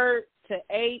 3rd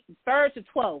to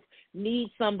 12th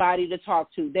need somebody to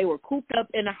talk to. They were cooped up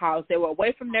in the house. They were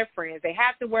away from their friends. They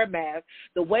have to wear masks.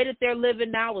 The way that they're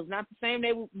living now is not the same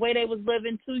way they was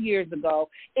living 2 years ago.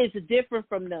 It's different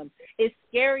from them. It's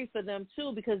scary for them,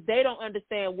 too, because they don't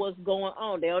understand what's going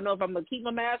on. They don't know if I'm going to keep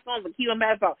my mask on, if I'm going to keep my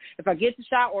mask off, if I get the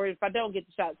shot or if I don't get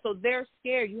the shot. So they're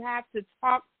scared. You have to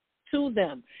talk to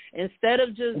them instead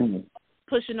of just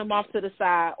pushing them off to the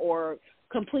side or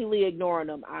completely ignoring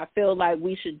them. I feel like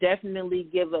we should definitely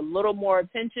give a little more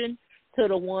attention to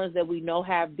the ones that we know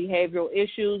have behavioral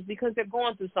issues because they're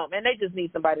going through something and they just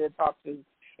need somebody to talk to.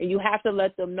 And you have to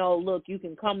let them know, look, you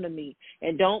can come to me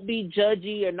and don't be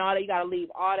judgy or not. You got to leave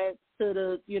all that to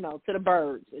the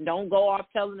birds and don't go off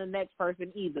telling the next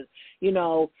person either. You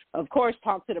know, of course,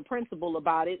 talk to the principal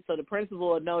about it so the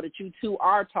principal will know that you two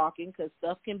are talking because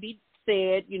stuff can be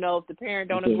said, you know, if the parent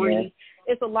don't agree.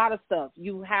 It's a lot of stuff.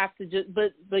 You have to just,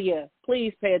 but yeah,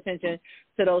 please pay attention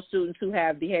to those students who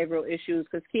have behavioral issues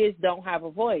because kids don't have a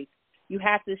voice. You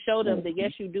have to show them that,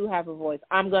 yes, you do have a voice.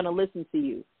 I'm going to listen to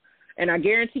you. And I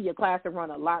guarantee your class will run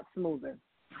a lot smoother.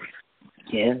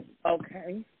 Yeah.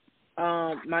 Okay.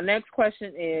 My next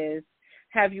question is,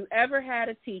 have you ever had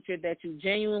a teacher that you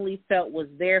genuinely felt was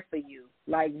there for you,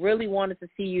 like really wanted to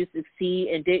see you succeed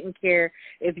and didn't care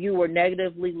if you were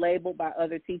negatively labeled by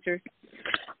other teachers?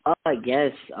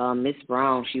 Yes. Miss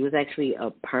Brown, she was actually a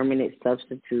permanent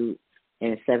substitute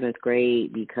in 7th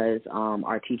grade because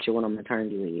our teacher went on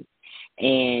maternity leave.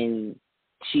 And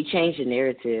she changed the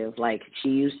narrative. Like, she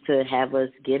used to have us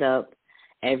get up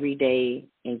every day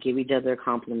and give each other a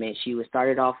compliment. She would start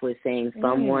it off with saying,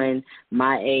 someone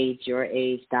my age, your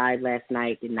age, died last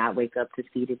night, did not wake up to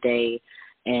see the day.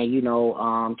 And, you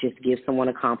know, just give someone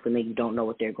a compliment. You don't know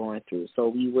what they're going through. So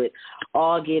we would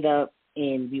all get up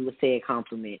and we would say a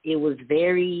compliment. It was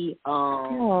very,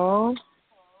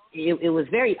 it was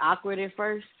very awkward at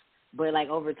first, but, like,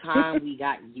 over time we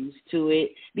got used to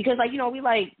it. Because, like, you know, we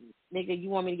like, nigga, you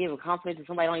want me to give a compliment to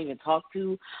somebody I don't even talk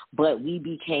to? But we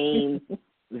became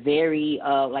very,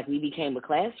 we became a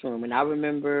classroom. And I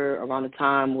remember around the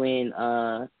time when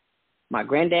my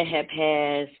granddad had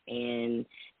passed and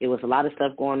it was a lot of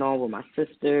stuff going on with my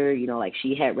sister, you know, like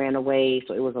she had ran away.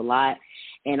 So it was a lot.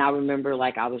 And I remember,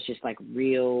 like, I was just, like,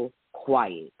 real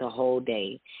quiet the whole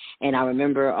day. And I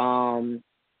remember,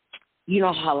 you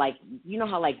know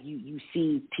how you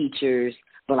see teachers,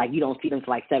 but, like, you don't see them for,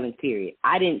 like, 7th period.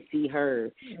 I didn't see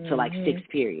her till, like, 6th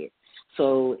period.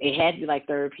 So it had to be, like,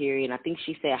 3rd period. And I think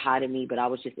she said hi to me, but I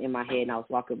was just in my head and I was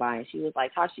walking by and she was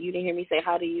like, Tasha, you didn't hear me say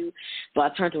hi to you? So I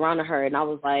turned around to her and I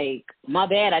was like, my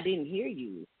bad, I didn't hear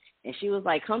you. And she was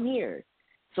like, come here.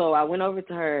 So I went over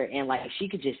to her and, like, she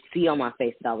could just see on my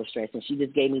face that I was stressed. And she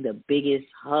just gave me the biggest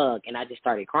hug and I just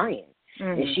started crying.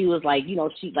 And she was like, you know,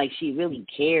 she really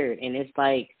cared. And it's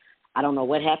like, I don't know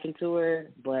what happened to her,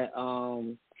 but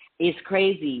it's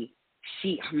crazy.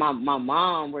 My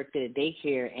mom worked at a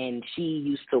daycare, and she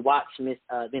used to watch Miss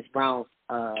Brown's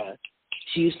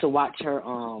she used to watch her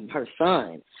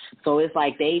son. So it's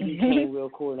like they became real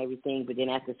cool and everything. But then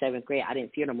after 7th grade, I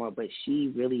didn't see her no more. But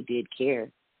she really did care.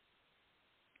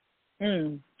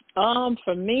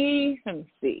 For me, let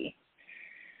me see.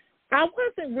 I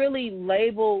wasn't really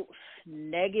labeled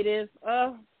negative.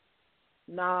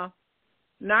 Nah,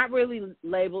 not really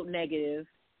labeled negative.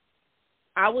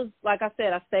 I was, like I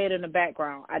said, I stayed in the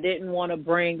background. I didn't want to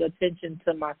bring attention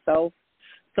to myself.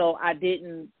 So I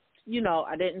didn't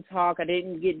talk. I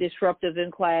didn't get disruptive in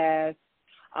class.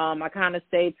 I kind of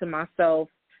stayed to myself.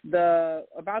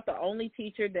 About the only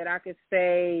teacher that I could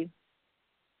say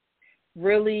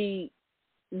really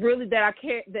that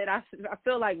I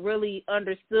feel like really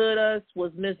understood us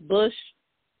was Miss Bush,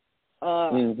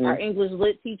 our English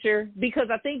lit teacher, because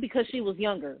she was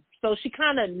younger. So she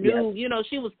kind of knew,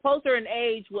 she was closer in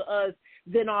age with us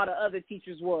than all the other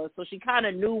teachers was. So she kind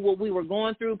of knew what we were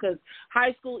going through, because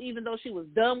high school, even though she was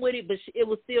done with it, but it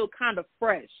was still kind of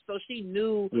fresh. So she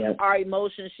knew our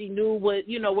emotions. She knew what,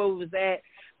 where we was at.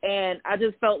 And I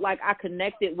just felt like I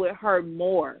connected with her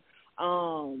more.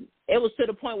 It was to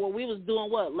the point where we was doing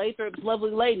Lathrop's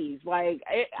Lovely Ladies. Like,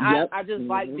 I just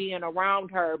like being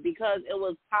around her, because it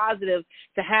was positive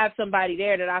to have somebody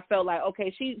there that I felt like,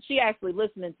 okay, she actually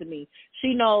listening to me.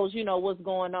 She knows, what's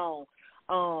going on.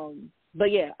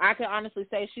 But yeah, I can honestly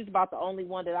say she's about the only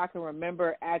one that I can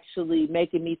remember actually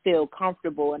making me feel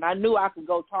comfortable, and I knew I could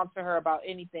go talk to her about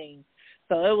anything.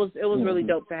 So it was really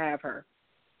dope to have her.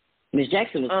 Miss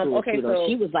Jackson was cool too, though.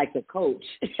 She was like the coach.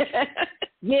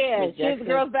 Yeah, she was the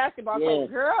girls' basketball coach.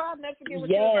 Girl, I'll never forget what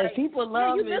she was like. People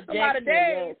love you Miss missed Jackson. A lot of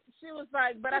days. She was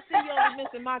like, but I see you only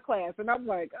missing my class. And I'm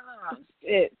like, oh,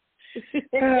 shit. She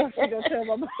gonna tell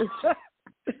my mom.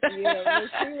 Yeah,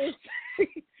 but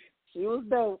she was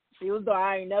dope. She was dope.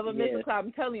 I ain't never missed a class.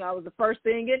 I'm telling you, I was the first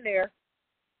thing in there.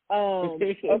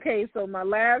 Okay, so my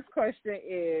last question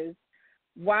is,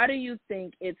 why do you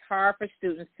think it's hard for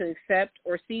students to accept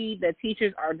or see that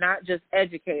teachers are not just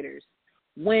educators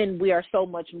when we are so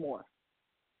much more?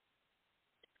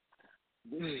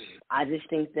 I just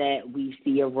think that we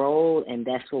see a role, and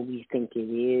that's what we think it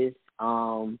is,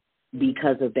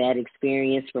 because of bad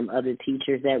experience from other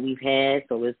teachers that we've had.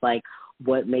 So it's like,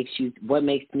 what makes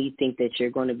me think that you're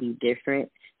going to be different?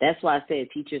 That's why I said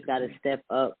teachers got to step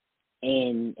up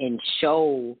and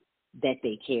show that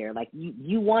they care. Like,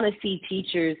 you want to see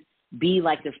teachers be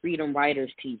like the Freedom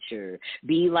Writers teacher,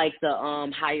 be like the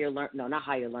not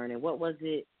Higher Learning. What was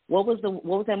it? What was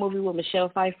that movie with Michelle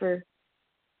Pfeiffer?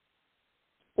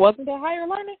 Wasn't that Higher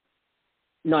Learning?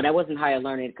 No, that wasn't Higher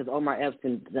Learning, because Omar Epps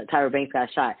and Tyra Banks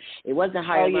got shot. It wasn't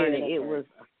Higher Learning.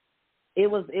 It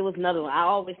was another one. I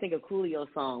always think of Coolio's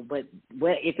song, but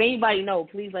if anybody knows,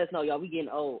 please let us know, y'all. We getting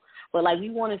old, but like, we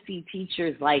want to see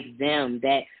teachers like them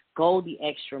that go the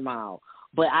extra mile.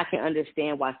 But I can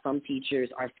understand why some teachers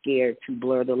are scared to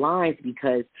blur the lines,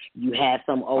 because you have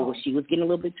some, she was getting a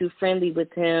little bit too friendly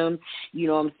with him, you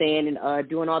know what I'm saying, and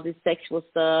doing all this sexual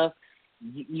stuff.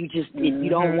 You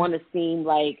don't want to seem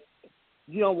like,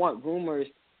 you don't want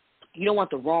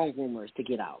the wrong rumors to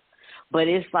get out. But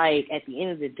it's like, at the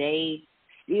end of the day,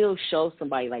 still show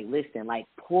somebody, like, listen, like,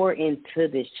 pour into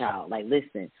this child. Like,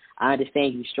 listen, I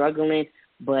understand you struggling,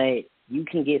 but you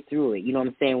can get through it. You know what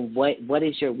I'm saying? What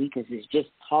is your weaknesses? Just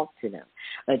talk to them.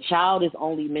 A child is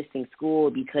only missing school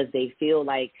because they feel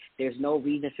like there's no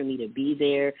reason for me to be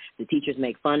there. The teachers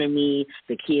make fun of me.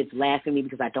 The kids laugh at me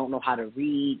because I don't know how to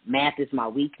read. Math is my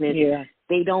weakness. Yeah.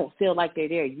 They don't feel like they're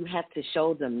there. You have to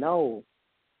show them, no,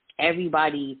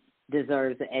 everybody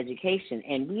deserves an education.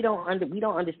 And we don't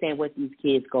understand what these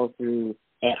kids go through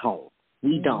at home.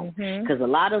 We don't. Because a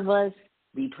lot of us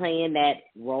be playing that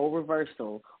role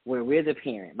reversal where we're the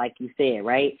parent, like you said,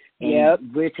 right?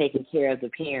 And we're taking care of the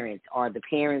parents, or the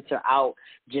parents are out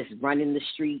just running the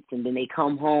streets, and then they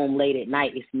come home late at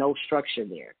night. It's no structure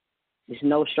there. There's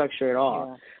no structure at all.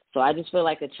 Yeah. So I just feel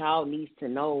like a child needs to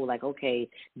know, like, okay,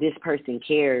 this person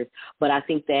cares. But I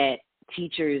think that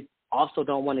teachers also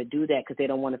don't want to do that because they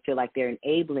don't want to feel like they're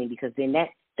enabling, because then that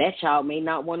child may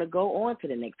not want to go on to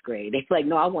the next grade. They feel like,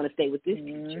 no, I want to stay with this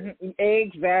teacher.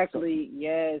 Exactly.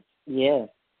 Yes. Yeah.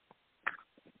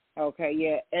 Okay,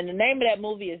 yeah. And the name of that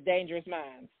movie is Dangerous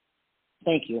Minds.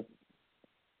 Thank you.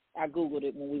 I Googled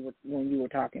it when you were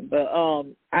talking. But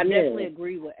I definitely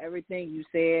agree with everything you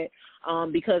said,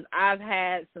 because I've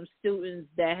had some students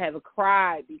that have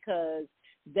cried because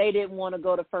they didn't want to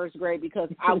go to first grade because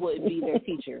I wouldn't be their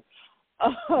teacher.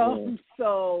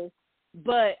 So,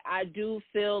 but I do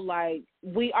feel like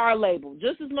we are labeled.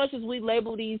 Just as much as we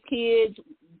label these kids,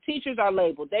 teachers are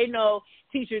labeled. They know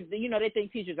teachers, they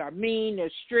think teachers are mean,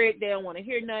 they're strict, they don't want to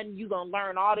hear nothing. You're going to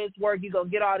learn all this work, you're going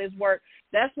to get all this work.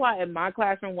 That's why in my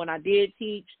classroom when I did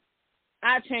teach,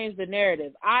 I changed the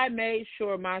narrative. I made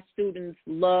sure my students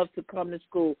loved to come to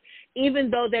school.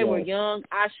 Even though they were young,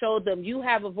 I showed them, you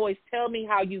have a voice. Tell me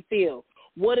how you feel.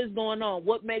 What is going on?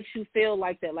 What makes you feel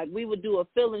like that? Like we would do a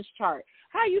feelings chart.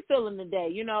 How you feeling today?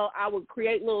 I would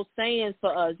create little sayings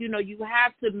for us. You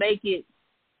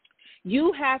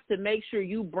have to make sure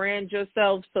you brand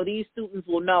yourself so these students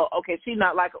will know, okay, she's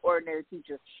not like an ordinary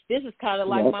teacher. This is kind of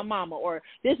like my mama, or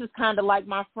this is kind of like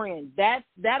my friend.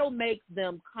 That'll make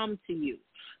them come to you.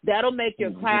 That'll make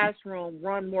your classroom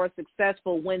run more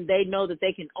successful when they know that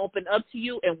they can open up to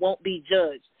you and won't be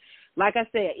judged. Like I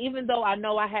said, even though I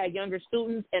know I had younger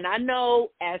students, and I know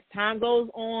as time goes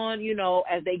on,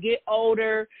 as they get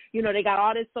older, they got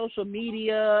all this social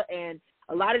media, and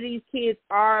a lot of these kids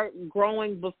are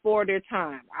growing before their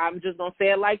time. I'm just going to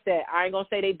say it like that. I ain't going to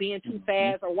say they being too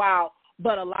fast or wild,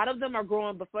 but a lot of them are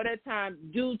growing before their time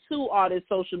due to all this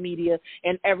social media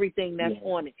and everything that's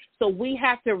on it. So we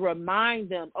have to remind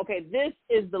them, okay, this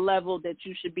is the level that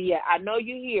you should be at. I know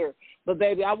you're here, but,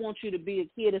 baby, I want you to be a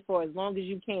kid for as long as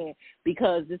you can,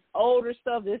 because this older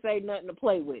stuff, this ain't nothing to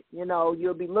play with.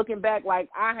 You'll be looking back like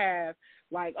I have,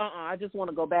 like, I just want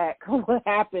to go back. What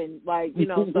happened? Like,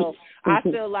 so I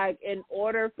feel like in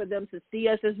order for them to see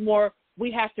us as more, we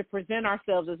have to present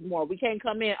ourselves as more. We can't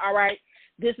come in, all right,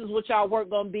 this is what y'all work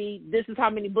going to be. This is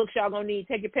how many books y'all going to need.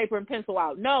 Take your paper and pencil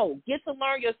out. No, get to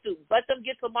learn your students. Let them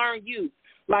get to learn you.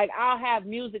 Like, I'll have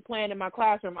music playing in my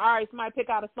classroom. All right, somebody pick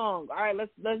out a song. All right,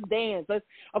 let's dance.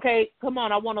 Okay, come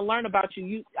on, I want to learn about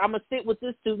you. I'm going to sit with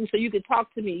this student so you can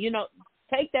talk to me.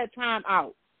 Take that time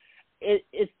out.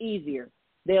 It's easier.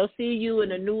 They'll see you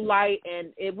in a new light,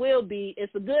 and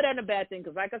it's a good and a bad thing,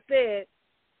 because like I said,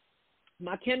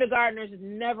 my kindergartners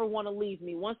never want to leave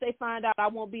me. Once they find out I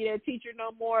won't be their teacher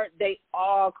no more, they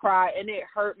all cry, and it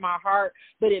hurt my heart,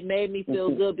 but it made me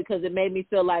feel good, because it made me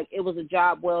feel like it was a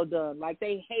job well done. Like,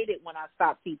 they hated when I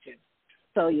stopped teaching.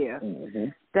 So, yeah,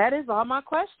 that is all my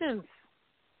questions.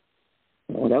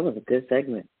 Oh, that was a good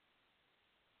segment.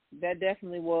 That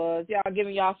definitely was. Y'all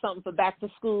giving y'all something for back to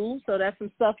school, so that's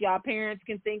some stuff y'all parents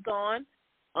can think on.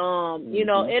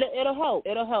 It'll help.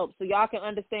 It'll help, so y'all can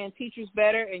understand teachers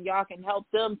better, and y'all can help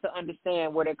them to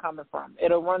understand where they're coming from.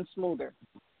 It'll run smoother.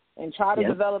 And try to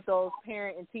develop those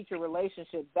parent and teacher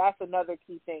relationships. That's another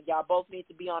key thing. Y'all both need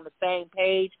to be on the same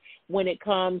page when it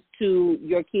comes to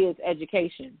your kids'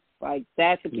 education. Like,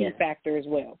 that's a key factor as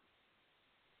well.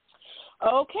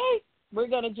 Okay, we're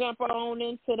going to jump on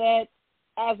into that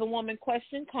as a woman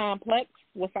question complex.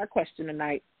 What's our question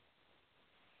tonight?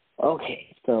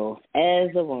 Okay, so as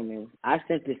a woman, I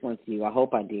sent this one to you. I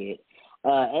hope I did.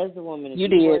 As a woman,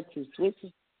 if you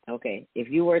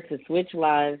were to switch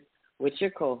lives with your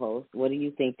co-host, what do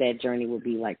you think that journey would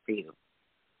be like for you?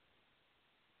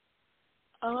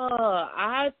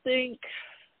 I think,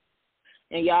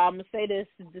 and y'all, I'm going to say this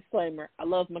disclaimer, I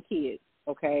love my kids,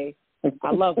 okay?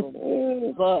 I love them.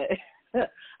 But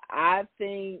I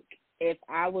think if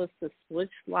I was to switch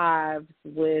lives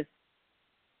with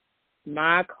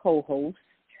my co-host,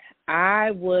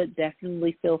 I would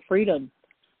definitely feel freedom.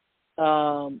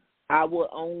 I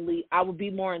would be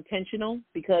more intentional,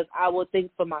 because I would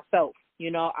think for myself.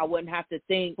 I wouldn't have to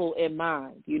think in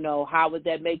mind. How would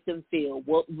that make them feel?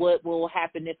 What will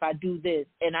happen if I do this?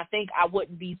 And I think I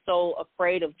wouldn't be so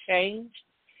afraid of change,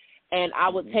 and I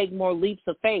would take more leaps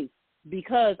of faith,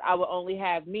 because I would only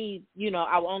have me.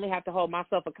 I would only have to hold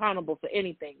myself accountable for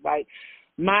anything. Like,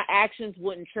 my actions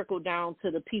wouldn't trickle down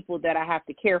to the people that I have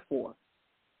to care for.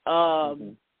 I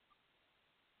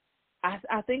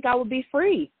think I would be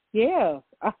free. Yeah.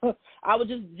 I would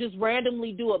just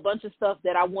randomly do a bunch of stuff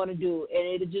that I want to do, and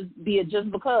it'd just be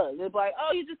just because. It'd be like,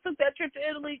 oh, you just took that trip to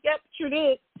Italy? Yep, sure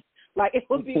did. Like, it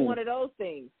would be one of those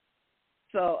things.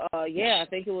 So, I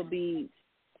think it would be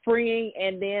freeing,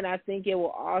 and then I think it will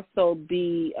also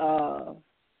be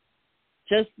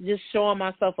just showing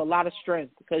myself a lot of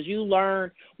strength, because you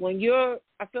learn when you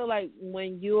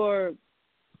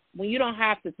don't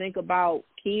have to think about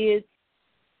kids,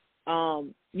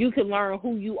 you can learn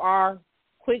who you are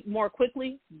more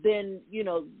quickly than,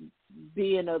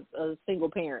 being a single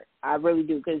parent. I really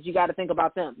do, because you got to think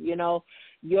about them. All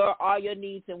your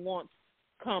needs and wants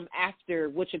come after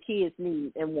what your kids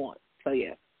need and want. So,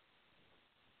 yeah.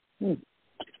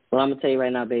 Well, I'm going to tell you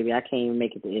right now, baby, I can't even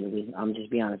make it to Italy. I'm just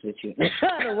be honest with you.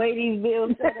 The way these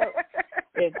bills set up.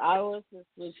 If I was to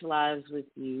switch lives with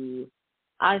you,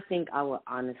 I think I would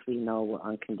honestly know what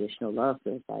unconditional love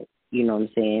feels like. You know what I'm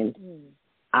saying?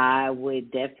 I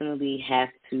would definitely have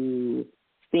to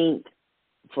think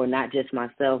for not just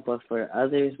myself but for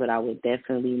others, but I would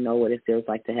definitely know what it feels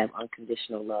like to have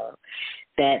unconditional love.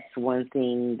 That's one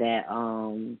thing that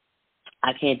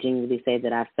I can't genuinely say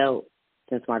that I felt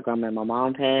since my grandma and my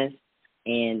mom passed,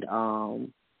 and I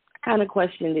kind of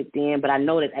questioned it then, but I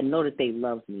know that they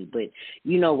loved me. But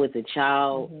with a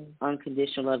child,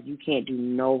 unconditional love, you can't do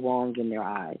no wrong in their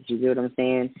eyes. You get what I'm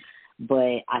saying?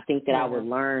 But I think that I would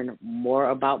learn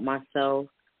more about myself.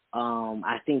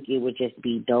 I think it would just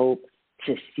be dope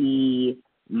to see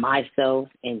myself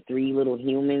and 3 little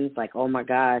humans, like, oh my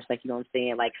gosh, like, you know what I'm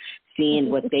saying, like seeing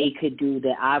what they could do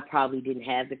that I probably didn't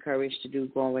have the courage to do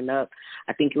growing up.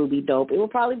 I think it would be dope. It would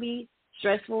probably be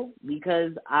stressful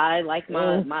because I like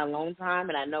my alone time,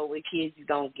 and I know with kids you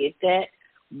don't get that,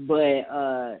 but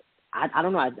I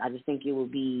don't know, I just think it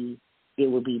would be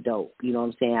dope. You know what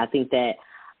I'm saying? I think that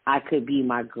I could be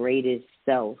my greatest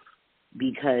self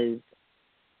because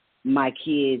my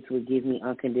kids would give me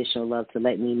unconditional love to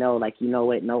let me know, like, you know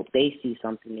what, nope, they see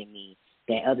something in me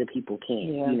that other people can't.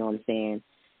 You know what I'm saying?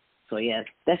 So, yeah,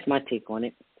 that's my take on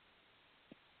it.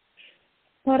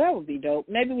 Well, that would be dope.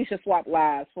 Maybe we should swap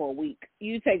lives for a week.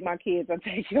 You take my kids, I'll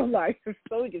take your life,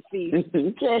 so we can see.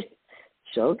 Okay.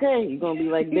 Sure, okay. You're going to be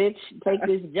like, bitch, take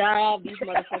this job. These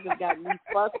motherfuckers got me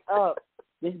fucked up.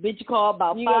 This bitch called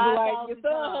about 5,000 times. Like, your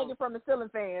son hanging from the ceiling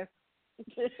fan.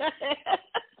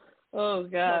 Oh,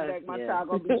 God. My child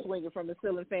going to be swinging from the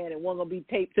ceiling fan and one going to be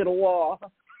taped to the wall.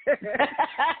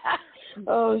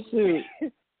 Oh, shoot.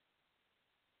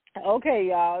 Okay,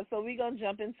 y'all. So we're going to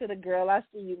jump into the Girl I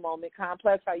See You moment.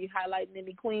 Complex, are you highlighting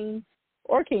any queens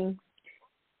or kings?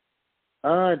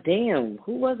 Damn.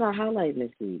 Who was I highlighting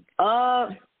this week?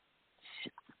 I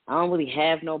don't really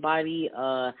have nobody.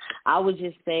 I would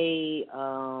just say,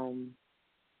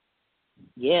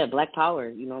 Black Power.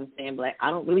 You know what I'm saying? I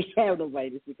don't really have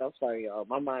nobody this week. I'm sorry, y'all.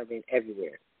 My mind been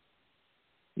everywhere.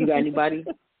 You got anybody?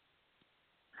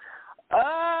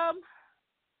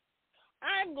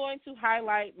 I'm going to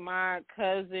highlight my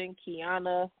cousin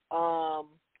Kiana,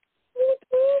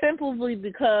 simply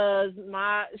because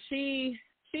she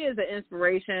is an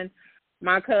inspiration.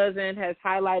 My cousin has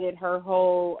highlighted her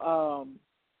whole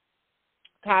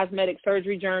cosmetic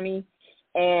surgery journey,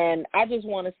 and I just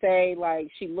want to say, like,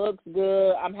 she looks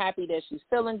good. I'm happy that she's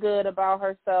feeling good about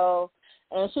herself,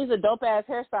 and she's a dope-ass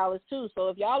hairstylist, too. So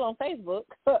if y'all on Facebook,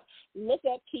 look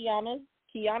up Kiana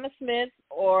Smith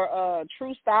or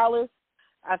True Stylist.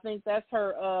 I think that's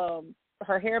her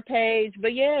hair page.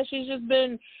 But, yeah, she's just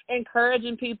been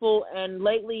encouraging people, and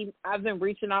lately I've been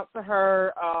reaching out to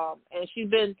her, and she's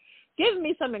been giving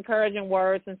me some encouraging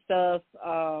words and stuff.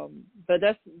 But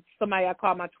that's somebody I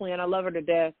call my twin. I love her to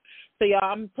death. So, y'all,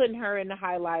 I'm putting her in the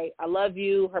highlight. I love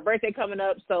you. Her birthday coming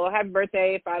up, so happy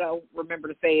birthday if I don't remember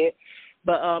to say it.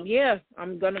 But, I'm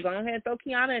going to go ahead and throw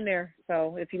Kiana in there.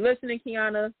 So if you're listening,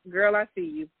 Kiana, girl, I see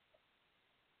you.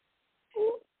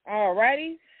 All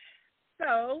righty.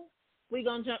 So we're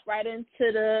going to jump right into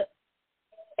the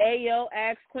Ayo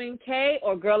Ask Queen K,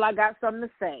 or Girl, I Got Something to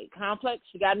Say. Complex,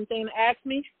 you got anything to ask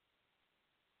me?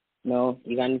 No.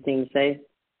 You got anything to say?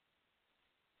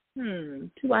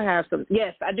 Do I have some?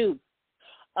 Yes, I do.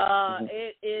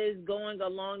 It is going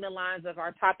along the lines of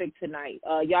our topic tonight.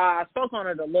 Y'all, I spoke on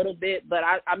it a little bit, but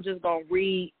I'm just going to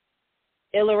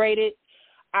reiterate it.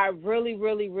 I really,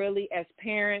 really, really, as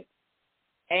parents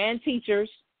and teachers,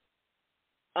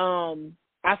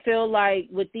 I feel like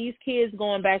with these kids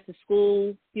going back to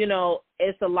school,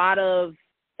 it's a lot of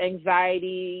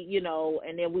anxiety,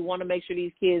 and then we want to make sure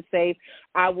these kids safe.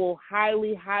 I will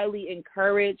highly, highly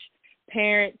encourage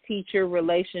parent-teacher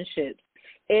relationships.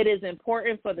 It is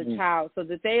important for the child so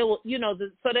that they will,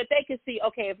 so that they can see,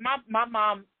 okay, if my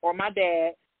mom or my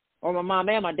dad, or my mom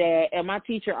and my dad and my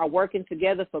teacher are working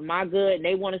together for my good and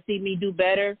they want to see me do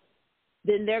better,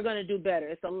 then they're going to do better.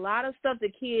 It's a lot of stuff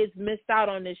that kids missed out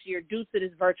on this year due to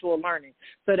this virtual learning.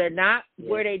 So they're not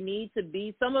where they need to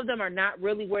be. Some of them are not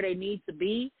really where they need to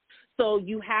be. So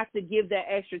you have to give that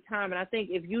extra time. And I think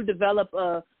if you develop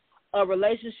a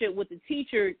relationship with the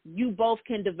teacher, you both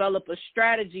can develop a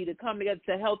strategy to come together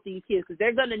to help these kids, because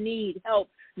they're going to need help,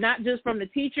 not just from the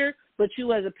teacher, but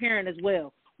you as a parent as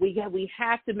well. We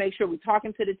have to make sure we're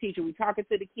talking to the teacher, we're talking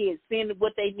to the kids, seeing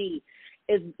what they need.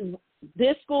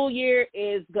 This school year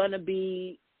is going to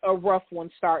be a rough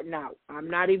one starting out. I'm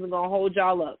not even going to hold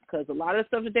y'all up, because a lot of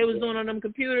stuff that they was doing on them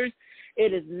computers,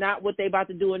 it is not what they about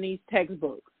to do in these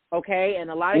textbooks, okay?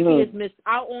 And a lot of kids missed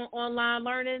out on online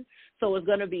learning, so it's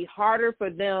going to be harder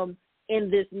for them in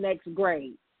this next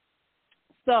grade.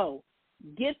 So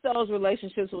get those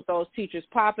relationships with those teachers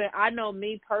popping. I know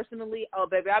me personally,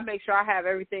 I make sure I have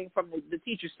everything from the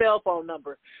teacher's cell phone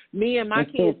number. Me and my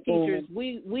kids' teachers,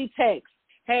 we text.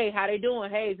 Hey, how they doing?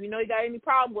 Hey, if you know you got any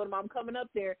problem with them, I'm coming up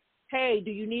there. Hey,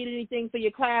 do you need anything for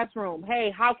your classroom?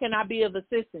 Hey, how can I be of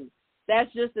assistance?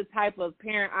 That's just the type of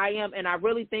parent I am, and I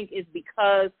really think it's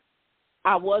because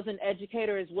I was an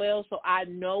educator as well, so I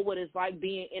know what it's like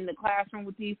being in the classroom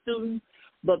with these students.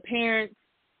 But parents,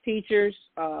 teachers,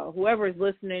 whoever is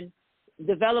listening,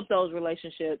 develop those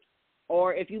relationships.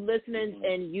 Or if you're listening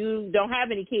and you don't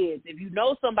have any kids, if you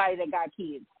know somebody that got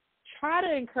kids, try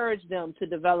to encourage them to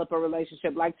develop a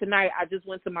relationship. Like tonight, I just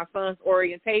went to my son's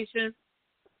orientation.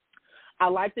 I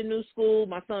like the new school.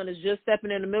 My son is just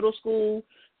stepping into middle school.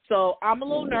 So I'm a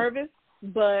little nervous,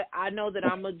 but I know that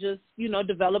I'm going to just,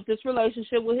 develop this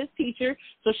relationship with his teacher.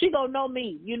 So she going to know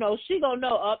me. She going to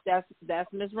know,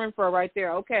 that's Miss Renfro right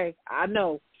there. Okay, I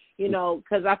know.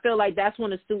 Because I feel like that's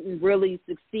when a student really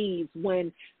succeeds,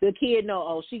 when the kid know,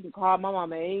 oh, she can call my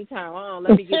mama at any time.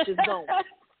 Let me get this going.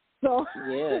 So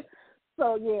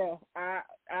yeah,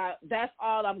 that's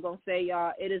all I'm gonna say,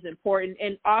 y'all. It is important,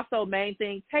 and also main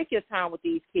thing, take your time with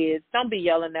these kids. Don't be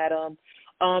yelling at them.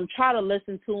 Try to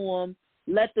listen to them.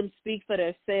 Let them speak for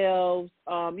themselves.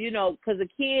 Because a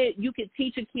kid, you can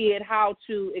teach a kid how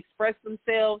to express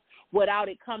themselves without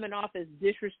it coming off as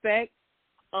disrespect.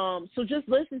 So just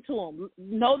listen to them.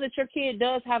 Know that your kid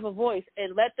does have a voice,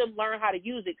 and let them learn how to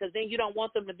use it, because then you don't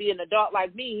want them to be an adult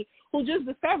like me who just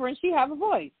discovering she have a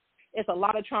voice. It's a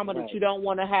lot of trauma that you don't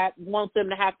want them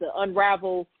to have to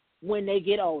unravel when they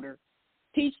get older.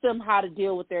 Teach them how to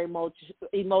deal with their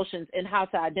emotions and how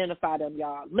to identify them,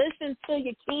 y'all. Listen to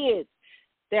your kids.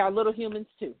 They are little humans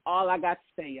too. All I got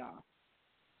to say, y'all.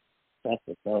 That's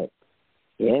what's up.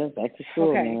 Yeah, back to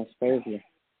school, man. It's crazy.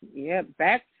 Yeah,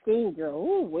 back to school, girl.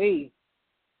 Ooh, wee.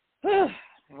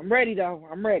 I'm ready, though.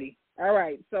 I'm ready. All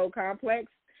right. So, Complex,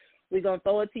 we're going to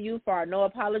throw it to you for our no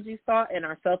apologies thought and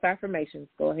our self-affirmations.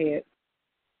 Go ahead.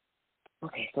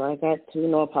 Okay, so I got 2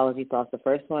 no apology thoughts. The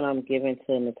first one I'm giving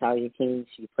to Natalia King.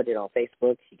 She put it on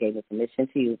Facebook. She gave me permission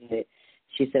to use it.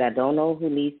 She said, I don't know who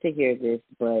needs to hear this,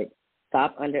 but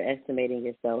stop underestimating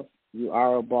yourself. You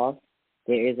are a boss.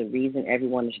 There is a reason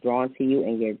everyone is drawn to you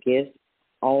and your gifts.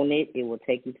 Own it. It will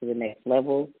take you to the next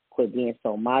level. Quit being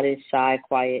so modest, shy,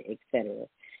 quiet, etc.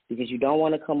 Because you don't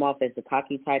want to come off as the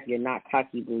cocky type. You're not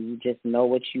cocky, boo. You just know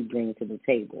what you bring to the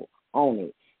table. Own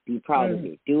it. Be proud of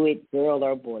it. Do it, girl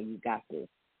or boy. You got this.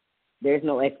 There's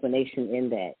no explanation in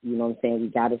that. You know what I'm saying? We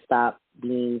got to stop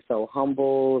being so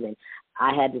humble. And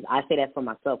I say that for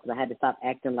myself, because I had to stop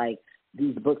acting like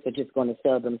these books are just going to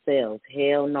sell themselves.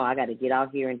 Hell no. I got to get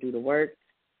out here and do the work.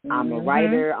 I'm a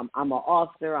writer, I'm an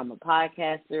author, I'm a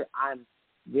podcaster. I'm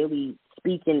really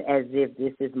speaking as if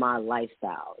this is my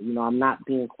lifestyle. I'm not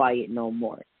being quiet no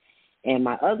more. And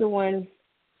my other one,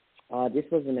 this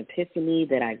was an epiphany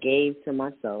that I gave to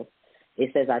myself.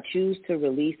 It says, I choose to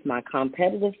release my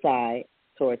competitive side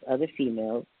towards other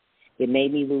females. It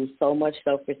made me lose so much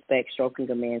self-respect, stroking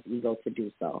a man's ego to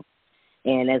do so.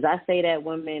 And as I say that,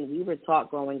 women, we were taught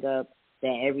growing up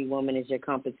that every woman is your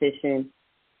competition.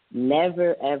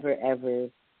 Never, ever, ever,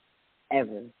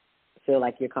 ever feel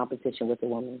like you're competition with a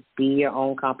woman. Be your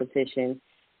own competition.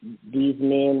 These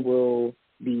men will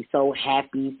be so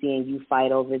happy seeing you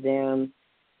fight over them.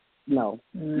 No.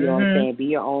 You know what I'm saying? Be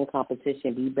your own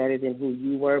competition. Be better than who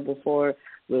you were before.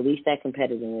 Release that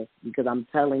competitiveness, because I'm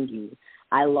telling you,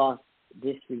 I lost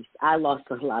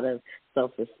a lot of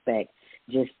self-respect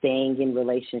just staying in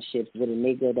relationships with a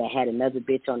nigga that had another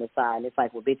bitch on the side. And it's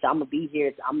like, well, bitch, I'm going to be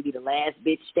here. I'm going to be the last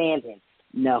bitch standing.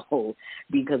 No,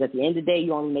 because at the end of the day,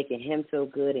 you're only making him feel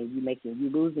good, and you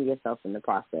losing yourself in the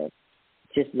process.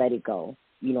 Just let it go.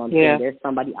 You know what I'm saying? There's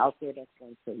somebody out there that's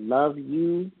going to love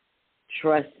you.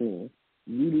 Trust me.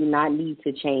 You do not need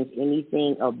to change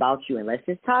anything about you unless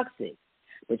it's toxic.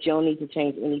 But you don't need to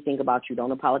change anything about you.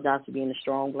 Don't apologize for being a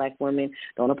strong black woman.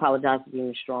 Don't apologize for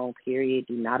being strong, period.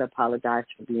 Do not apologize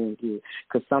for being you,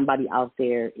 because somebody out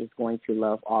there is going to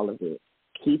love all of it.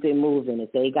 Keep it moving.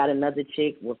 If they got another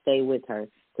chick, we'll stay with her,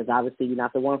 because obviously you're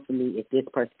not the one for me if this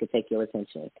person could take your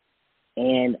attention.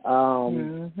 And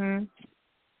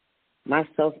my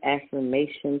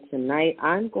self-affirmation tonight,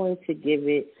 I'm going to give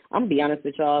it, I'm going to be honest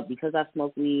with y'all, because I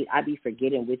smoke weed, I be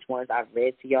forgetting which ones I've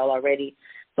read to y'all already.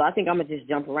 So I think I'm going to just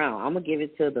jump around. I'm going to give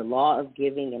it to the law of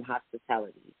giving and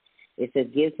hospitality. It says,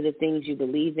 give to the things you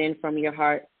believe in from your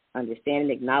heart. Understand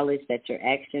and acknowledge that your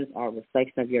actions are a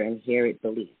reflection of your inherent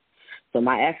beliefs. So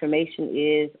my affirmation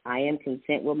is, I am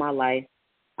content with my life.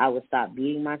 I will stop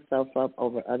beating myself up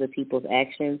over other people's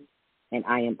actions, and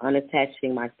I am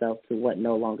unattaching myself to what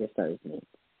no longer serves me.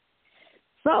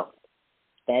 So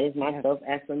that is my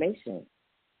self-affirmation.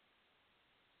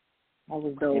 That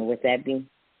was dope. And with that being,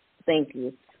 thank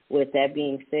you. With that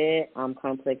being said, I'm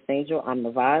Complex Angel. I'm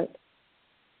the vibe.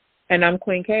 And I'm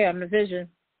Queen K. I'm the Vision.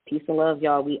 Peace and love,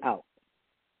 y'all. We out.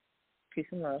 Peace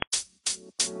and love.